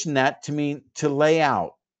transition that to mean to lay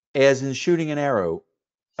out, as in shooting an arrow.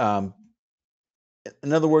 In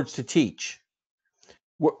other words, to teach.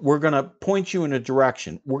 We're going to point you in a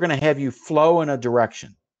direction. We're going to have you flow in a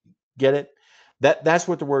direction. Get it? That's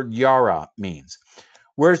what the word yara means.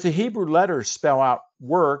 Whereas the Hebrew letters spell out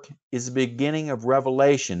work is the beginning of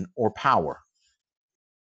revelation or power.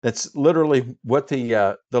 That's literally what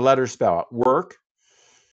the letters spell out. Work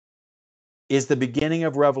is the beginning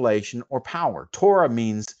of revelation or power. Torah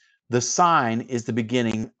means the sign is the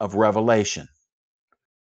beginning of revelation.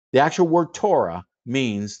 The actual word Torah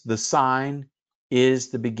means the sign is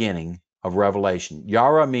the beginning of revelation.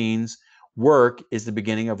 Yara means work is the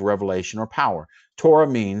beginning of revelation or power. Torah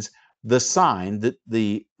means the sign,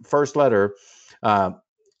 the first letter, to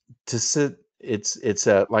sit, it's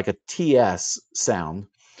like a TS sound,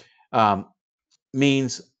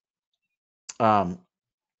 means the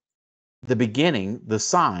beginning, the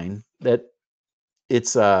sign, that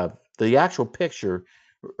it's the actual picture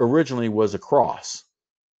originally was a cross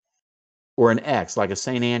or an X, like a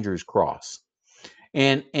St. Andrew's cross.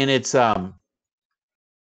 And it's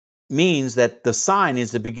means that the sign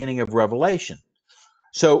is the beginning of revelation.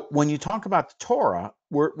 So when you talk about the Torah,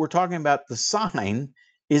 we're talking about the sign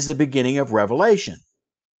is the beginning of revelation.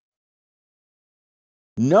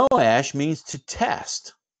 Noash means to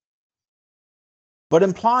test, but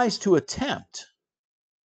implies to attempt.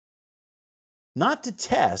 Not to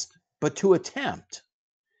test, but to attempt.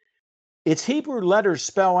 Its Hebrew letters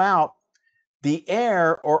spell out the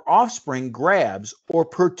heir or offspring grabs or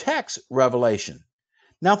protects revelation.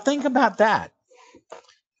 Now think about that.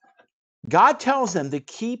 God tells them to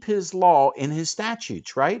keep his law and his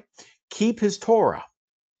statutes, right? Keep his Torah.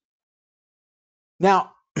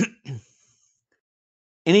 Now, and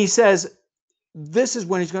he says, this is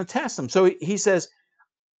when he's going to test them. So he says,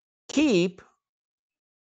 keep,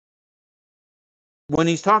 when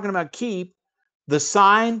he's talking about keep, the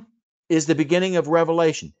sign is the beginning of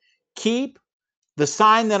revelation. Keep the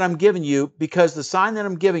sign that I'm giving you, because the sign that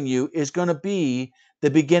I'm giving you is going to be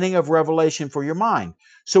the beginning of revelation for your mind.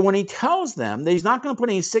 So when he tells them that he's not going to put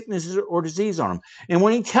any sickness or disease on them, and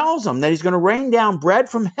when he tells them that he's going to rain down bread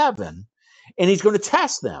from heaven and he's going to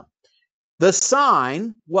test them, the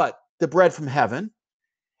sign, what? The bread from heaven,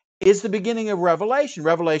 is the beginning of revelation.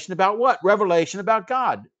 Revelation about what? Revelation about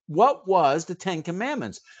God. What was the Ten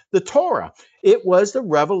Commandments? The Torah. It was the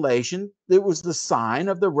revelation. It was the sign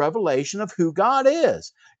of the revelation of who God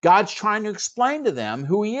is. God's trying to explain to them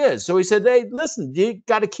who he is. So he said, hey, listen, you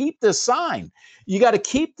got to keep this sign. You got to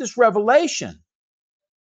keep this revelation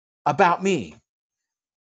about me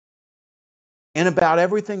and about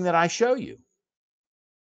everything that I show you.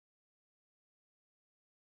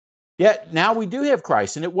 Yet now we do have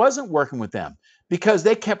Christ, and it wasn't working with them because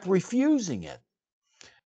they kept refusing it.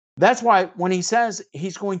 That's why when he says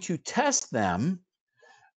he's going to test them,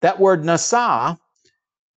 that word nasa,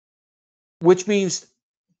 which means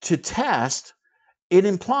to test, it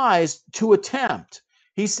implies to attempt.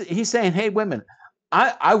 He's saying, hey, women,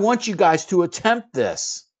 I want you guys to attempt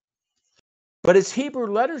this. But his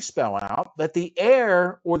Hebrew letters spell out that the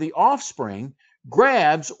heir or the offspring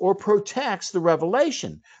grabs or protects the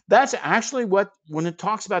revelation. That's actually what, when it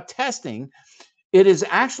talks about testing, it is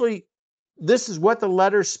actually, this is what the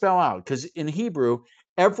letters spell out, because in Hebrew,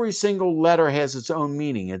 every single letter has its own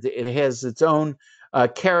meaning. It has its own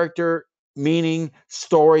character, meaning,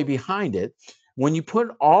 story behind it. When you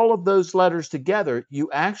put all of those letters together, you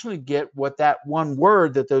actually get what that one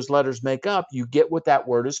word that those letters make up, you get what that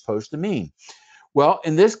word is supposed to mean. Well,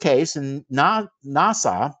 in this case, in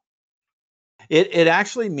NASA, it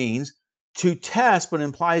actually means to test, but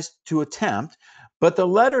implies to attempt. But the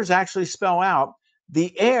letters actually spell out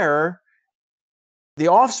the heir, the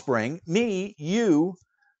offspring, me, you,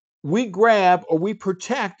 we grab or we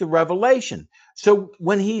protect the revelation. So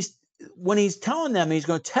when he's telling them he's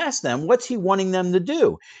going to test them, what's he wanting them to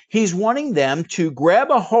do? He's wanting them to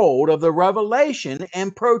grab a hold of the revelation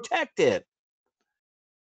and protect it.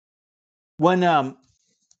 When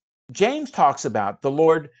James talks about the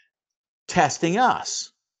Lord testing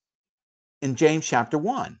us in James chapter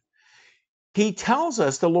 1, he tells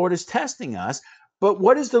us the Lord is testing us, but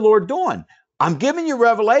what is the Lord doing? I'm giving you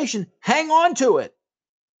revelation, hang on to it.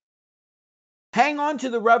 Hang on to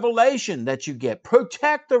the revelation that you get.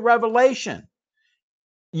 Protect the revelation.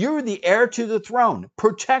 You're the heir to the throne.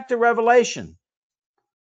 Protect the revelation.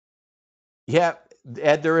 Yeah,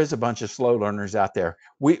 Ed, there is a bunch of slow learners out there.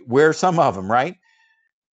 We're some of them, right?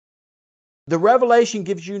 The revelation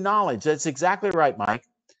gives you knowledge. That's exactly right, Mike.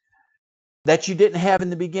 That you didn't have in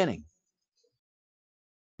the beginning.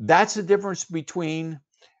 That's the difference between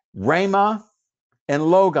Rhema and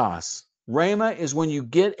Logos. Rhema is when you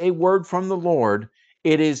get a word from the Lord.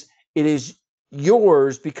 It is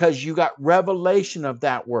yours because you got revelation of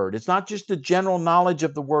that word. It's not just the general knowledge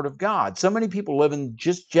of the word of God. So many people live in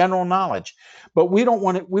just general knowledge, but we don't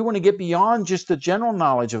want it. We want to get beyond just the general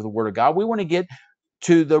knowledge of the word of God. We want to get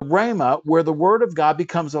to the Rhema, where the word of God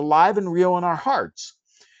becomes alive and real in our hearts,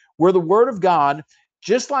 where the word of God,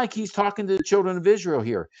 just like he's talking to the children of Israel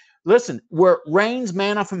here, listen, where it rains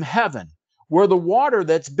manna from heaven, where the water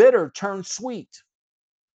that's bitter turns sweet.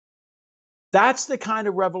 That's the kind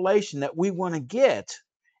of revelation that we want to get,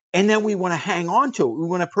 and then we want to hang on to it. We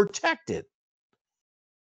want to protect it.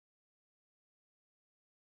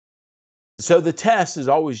 So the test is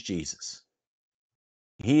always Jesus.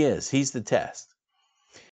 He is. He's the test.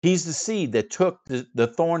 He's the seed that took the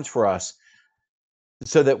thorns for us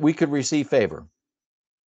so that we could receive favor.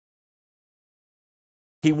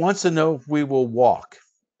 He wants to know if we will walk.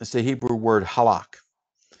 It's the Hebrew word halak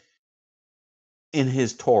in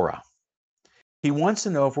his Torah. He wants to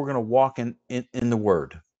know if we're going to walk in the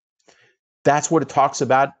word. That's what it talks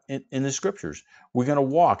about in the scriptures. We're going to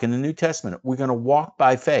walk in the New Testament. We're going to walk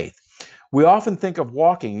by faith. We often think of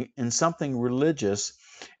walking in something religious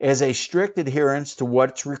as a strict adherence to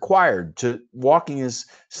what's required. Walking is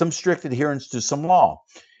some strict adherence to some law.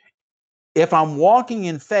 If I'm walking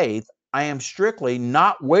in faith, I am strictly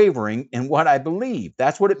not wavering in what I believe.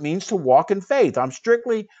 That's what it means to walk in faith. I'm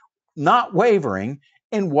strictly not wavering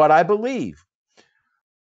in what I believe.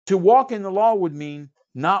 To walk in the law would mean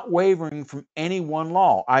not wavering from any one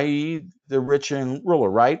law, i.e., the rich and ruler,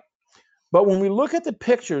 right? But when we look at the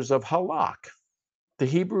pictures of halak, the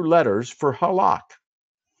Hebrew letters for halak,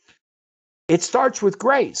 it starts with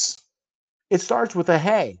grace. It starts with a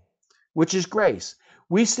hey, which is grace.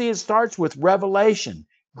 We see it starts with revelation,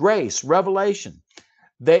 grace, revelation.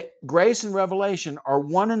 Grace and revelation are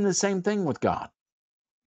one and the same thing with God.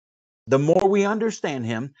 The more we understand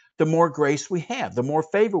him, the more grace we have, the more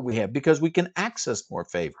favor we have, because we can access more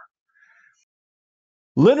favor.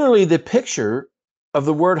 Literally, the picture of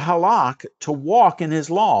the word halak, to walk in his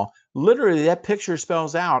law, literally that picture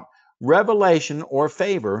spells out revelation or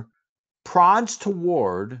favor, prods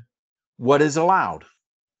toward what is allowed.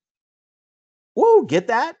 Whoa, get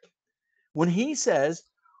that? When he says,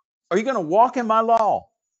 are you going to walk in my law?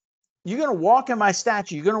 You're going to walk in my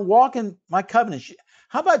statute. You're going to walk in my covenant.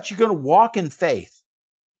 How about you're going to walk in faith?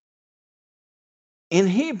 In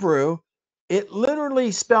Hebrew, it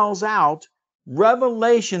literally spells out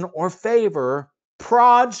revelation or favor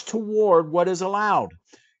prods toward what is allowed.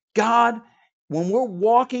 God, when we're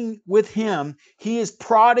walking with him, he is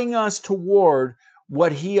prodding us toward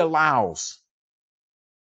what he allows.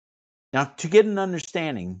 Now, to get an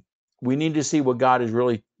understanding, we need to see what God is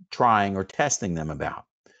really trying or testing them about.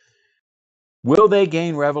 Will they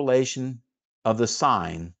gain revelation of the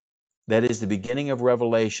sign that is the beginning of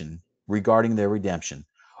revelation regarding their redemption?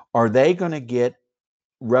 Are they going to get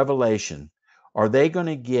revelation? Are they going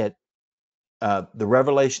to get the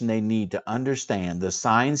revelation they need to understand the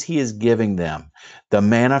signs he is giving them, the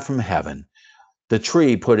manna from heaven, the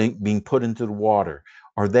tree being put into the water?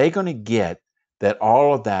 Are they going to get that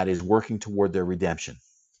all of that is working toward their redemption?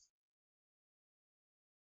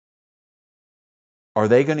 Are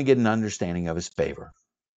they going to get an understanding of his favor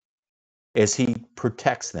as he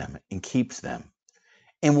protects them and keeps them?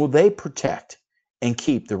 And will they protect and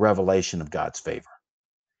keep the revelation of God's favor?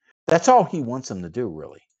 That's all he wants them to do,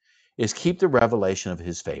 really, is keep the revelation of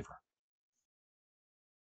his favor.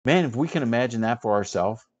 Man, if we can imagine that for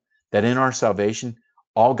ourselves, that in our salvation,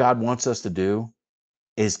 all God wants us to do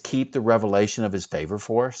is keep the revelation of his favor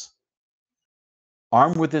for us.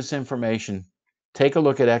 Armed with this information, take a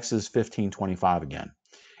look at Exodus 15:25 again.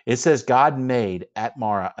 It says, God made at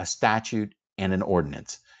Marah a statute and an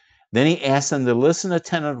ordinance. Then he asked them to listen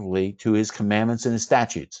attentively to his commandments and his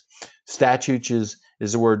statutes. Statutes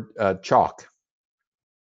is the word chalk,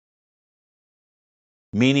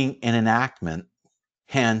 meaning an enactment,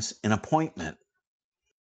 hence an appointment.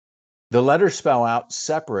 The letters spell out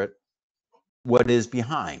separate what is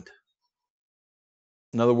behind.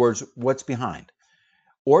 In other words, what's behind.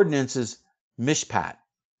 Ordinance is mishpat,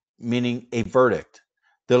 meaning a verdict.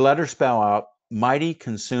 The letters spell out mighty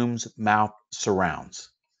consumes, mouth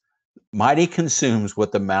surrounds. Mighty consumes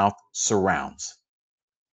what the mouth surrounds.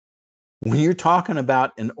 When you're talking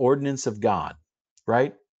about an ordinance of God,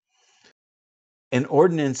 right? An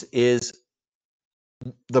ordinance is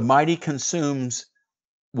the mighty consumes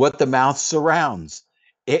what the mouth surrounds.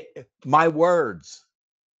 My words.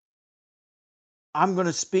 I'm going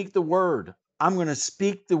to speak the word. I'm going to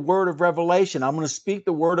speak the word of revelation. I'm going to speak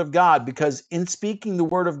the word of God, because in speaking the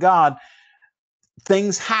word of God,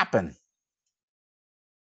 things happen.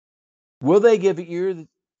 Will they give ear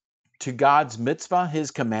to God's mitzvah,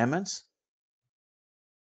 his commandments?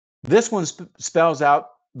 This one spells out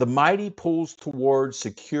the mighty pulls toward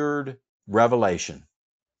secured revelation.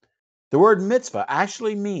 The word mitzvah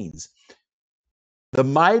actually means the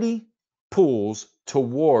mighty pulls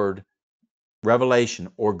toward revelation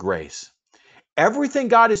or grace. Everything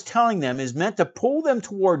God is telling them is meant to pull them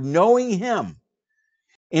toward knowing him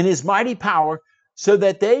in his mighty power, so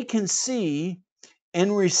that they can see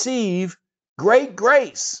and receive great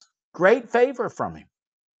grace, great favor from him.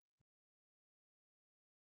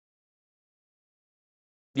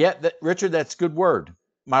 Yeah, Richard, that's a good word.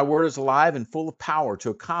 My word is alive and full of power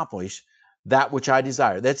to accomplish that which I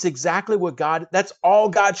desire. That's exactly what that's all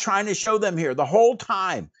God's trying to show them here the whole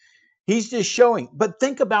time. He's just showing. But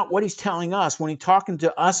think about what he's telling us when he's talking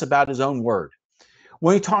to us about his own word.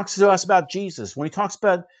 When he talks to us about Jesus, when he talks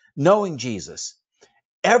about knowing Jesus,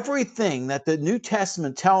 everything that the New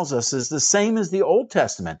Testament tells us is the same as the Old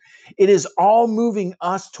Testament. It is all moving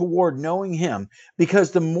us toward knowing him,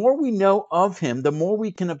 because the more we know of him, the more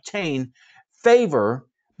we can obtain favor,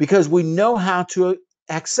 because we know how to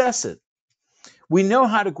access it. We know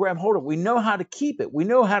how to grab hold of it. We know how to keep it. We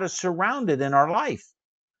know how to surround it in our life.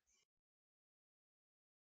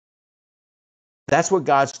 That's what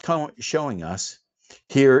God's showing us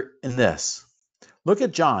here in this. Look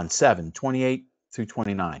at John 7:28 through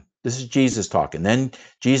 29. This is Jesus talking. Then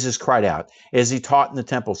Jesus cried out as he taught in the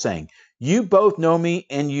temple, saying, you both know me,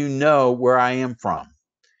 and you know where I am from.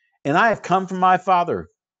 And I have come from my Father.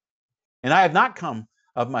 And I have not come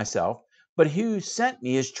of myself, but he who sent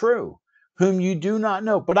me is true, whom you do not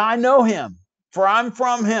know. But I know him, for I'm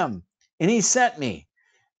from him, and he sent me.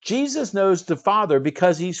 Jesus knows the Father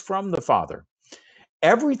because he's from the Father.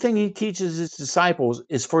 Everything he teaches his disciples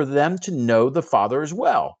is for them to know the Father as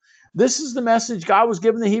well. This is the message God was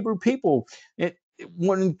giving the Hebrew people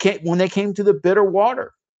when they came to the bitter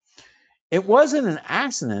water. It wasn't an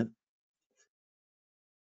accident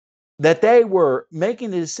that they were making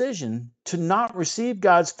the decision to not receive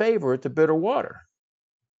God's favor at the bitter water.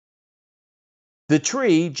 The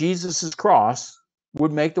tree, Jesus' cross,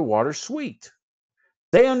 would make the water sweet.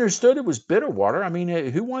 They understood it was bitter water. I mean,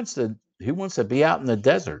 who wants to be out in the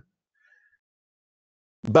desert?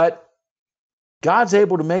 But God's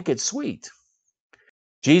able to make it sweet.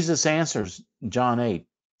 Jesus answers John 8,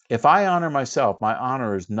 if I honor myself, my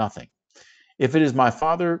honor is nothing. If it is my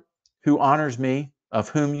Father who honors me, of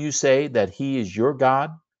whom you say that he is your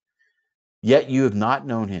God, yet you have not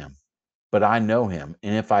known him, but I know him.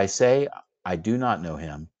 And if I say I do not know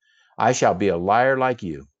him, I shall be a liar like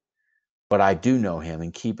you, but I do know him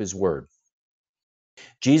and keep his word.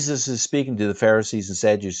 Jesus is speaking to the Pharisees and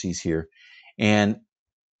Sadducees here, and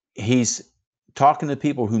he's talking to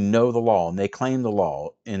people who know the law, and they claim the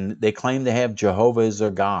law, and they claim to have Jehovah as their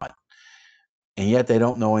God, and yet they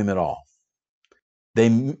don't know him at all.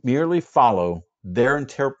 They merely follow their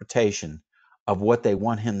interpretation of what they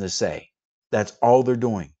want him to say. That's all they're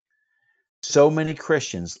doing. So many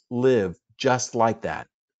Christians live just like that.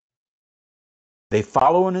 They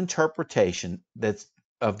follow an interpretation that's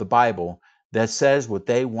of the Bible that says what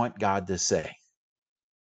they want God to say.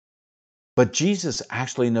 But Jesus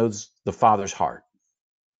actually knows the Father's heart.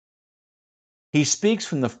 He speaks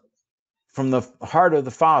from the heart of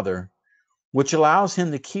the Father, which allows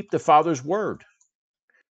him to keep the Father's word.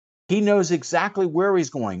 He knows exactly where he's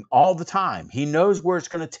going all the time. He knows where it's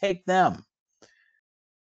going to take them.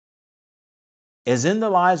 As in the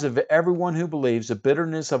lives of everyone who believes, the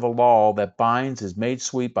bitterness of a law that binds is made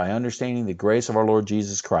sweet by understanding the grace of our Lord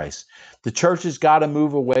Jesus Christ. The church has got to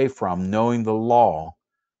move away from knowing the law,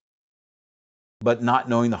 but not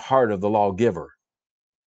knowing the heart of the lawgiver.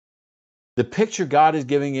 The picture God is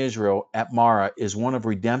giving Israel at Marah is one of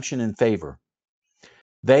redemption and favor.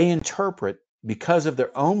 They interpret, because of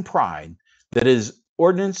their own pride, that is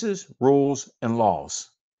ordinances, rules, and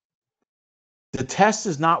laws. The test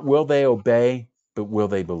is not will they obey, but will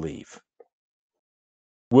they believe?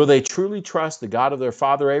 Will they truly trust the God of their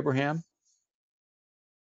father Abraham?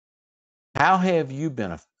 How have you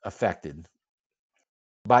been affected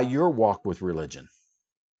by your walk with religion?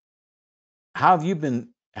 How have you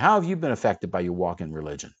been affected by your walk in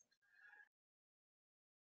religion?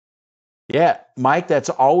 Yeah, Mike, that's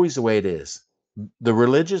always the way it is. The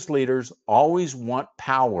religious leaders always want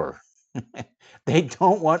power. They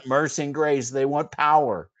don't want mercy and grace, they want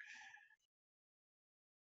power.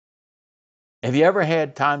 Have you ever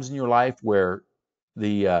had times in your life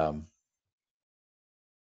the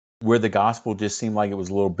where the gospel just seemed like it was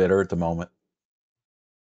a little bitter at the moment?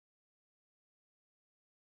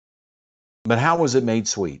 But how was it made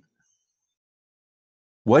sweet?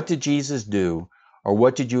 What did Jesus do, or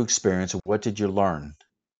what did you experience, or what did you learn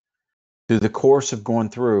through the course of going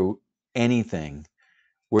through anything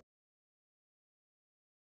where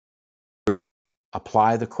you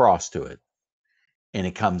apply the cross to it and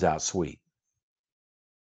it comes out sweet?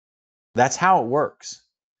 That's how it works.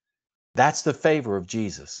 That's the favor of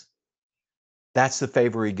Jesus. That's the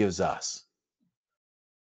favor he gives us.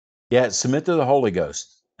 Yeah, submit to the Holy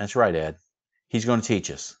Ghost. That's right, Ed. He's going to teach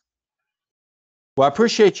us. Well, I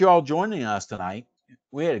appreciate you all joining us tonight.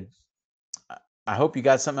 I hope you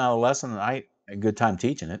got something out of the lesson, and I had a good time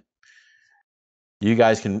teaching it. You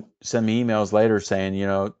guys can send me emails later saying,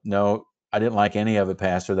 no, I didn't like any of it,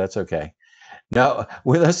 Pastor. That's okay. No,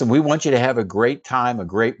 listen, we want you to have a great time, a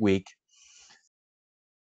great week.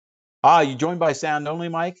 You joined by sound only,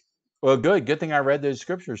 Mike? Well, good. Good thing I read those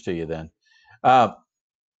scriptures to you then.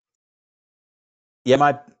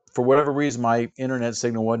 Yeah, for whatever reason, my internet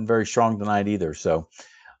signal wasn't very strong tonight either. So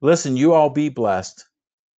listen, you all be blessed.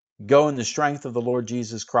 Go in the strength of the Lord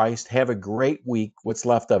Jesus Christ. Have a great week, what's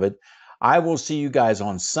left of it. I will see you guys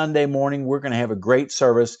on Sunday morning. We're going to have a great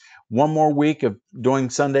service. One more week of doing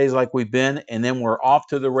Sundays like we've been, and then we're off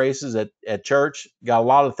to the races at church. Got a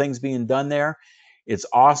lot of things being done there. It's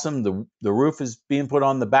awesome. The roof is being put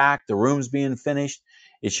on the back. The room's being finished.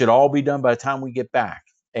 It should all be done by the time we get back.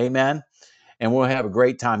 Amen. And we'll have a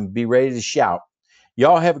great time. Be ready to shout.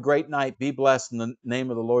 Y'all have a great night. Be blessed in the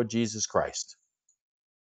name of the Lord Jesus Christ.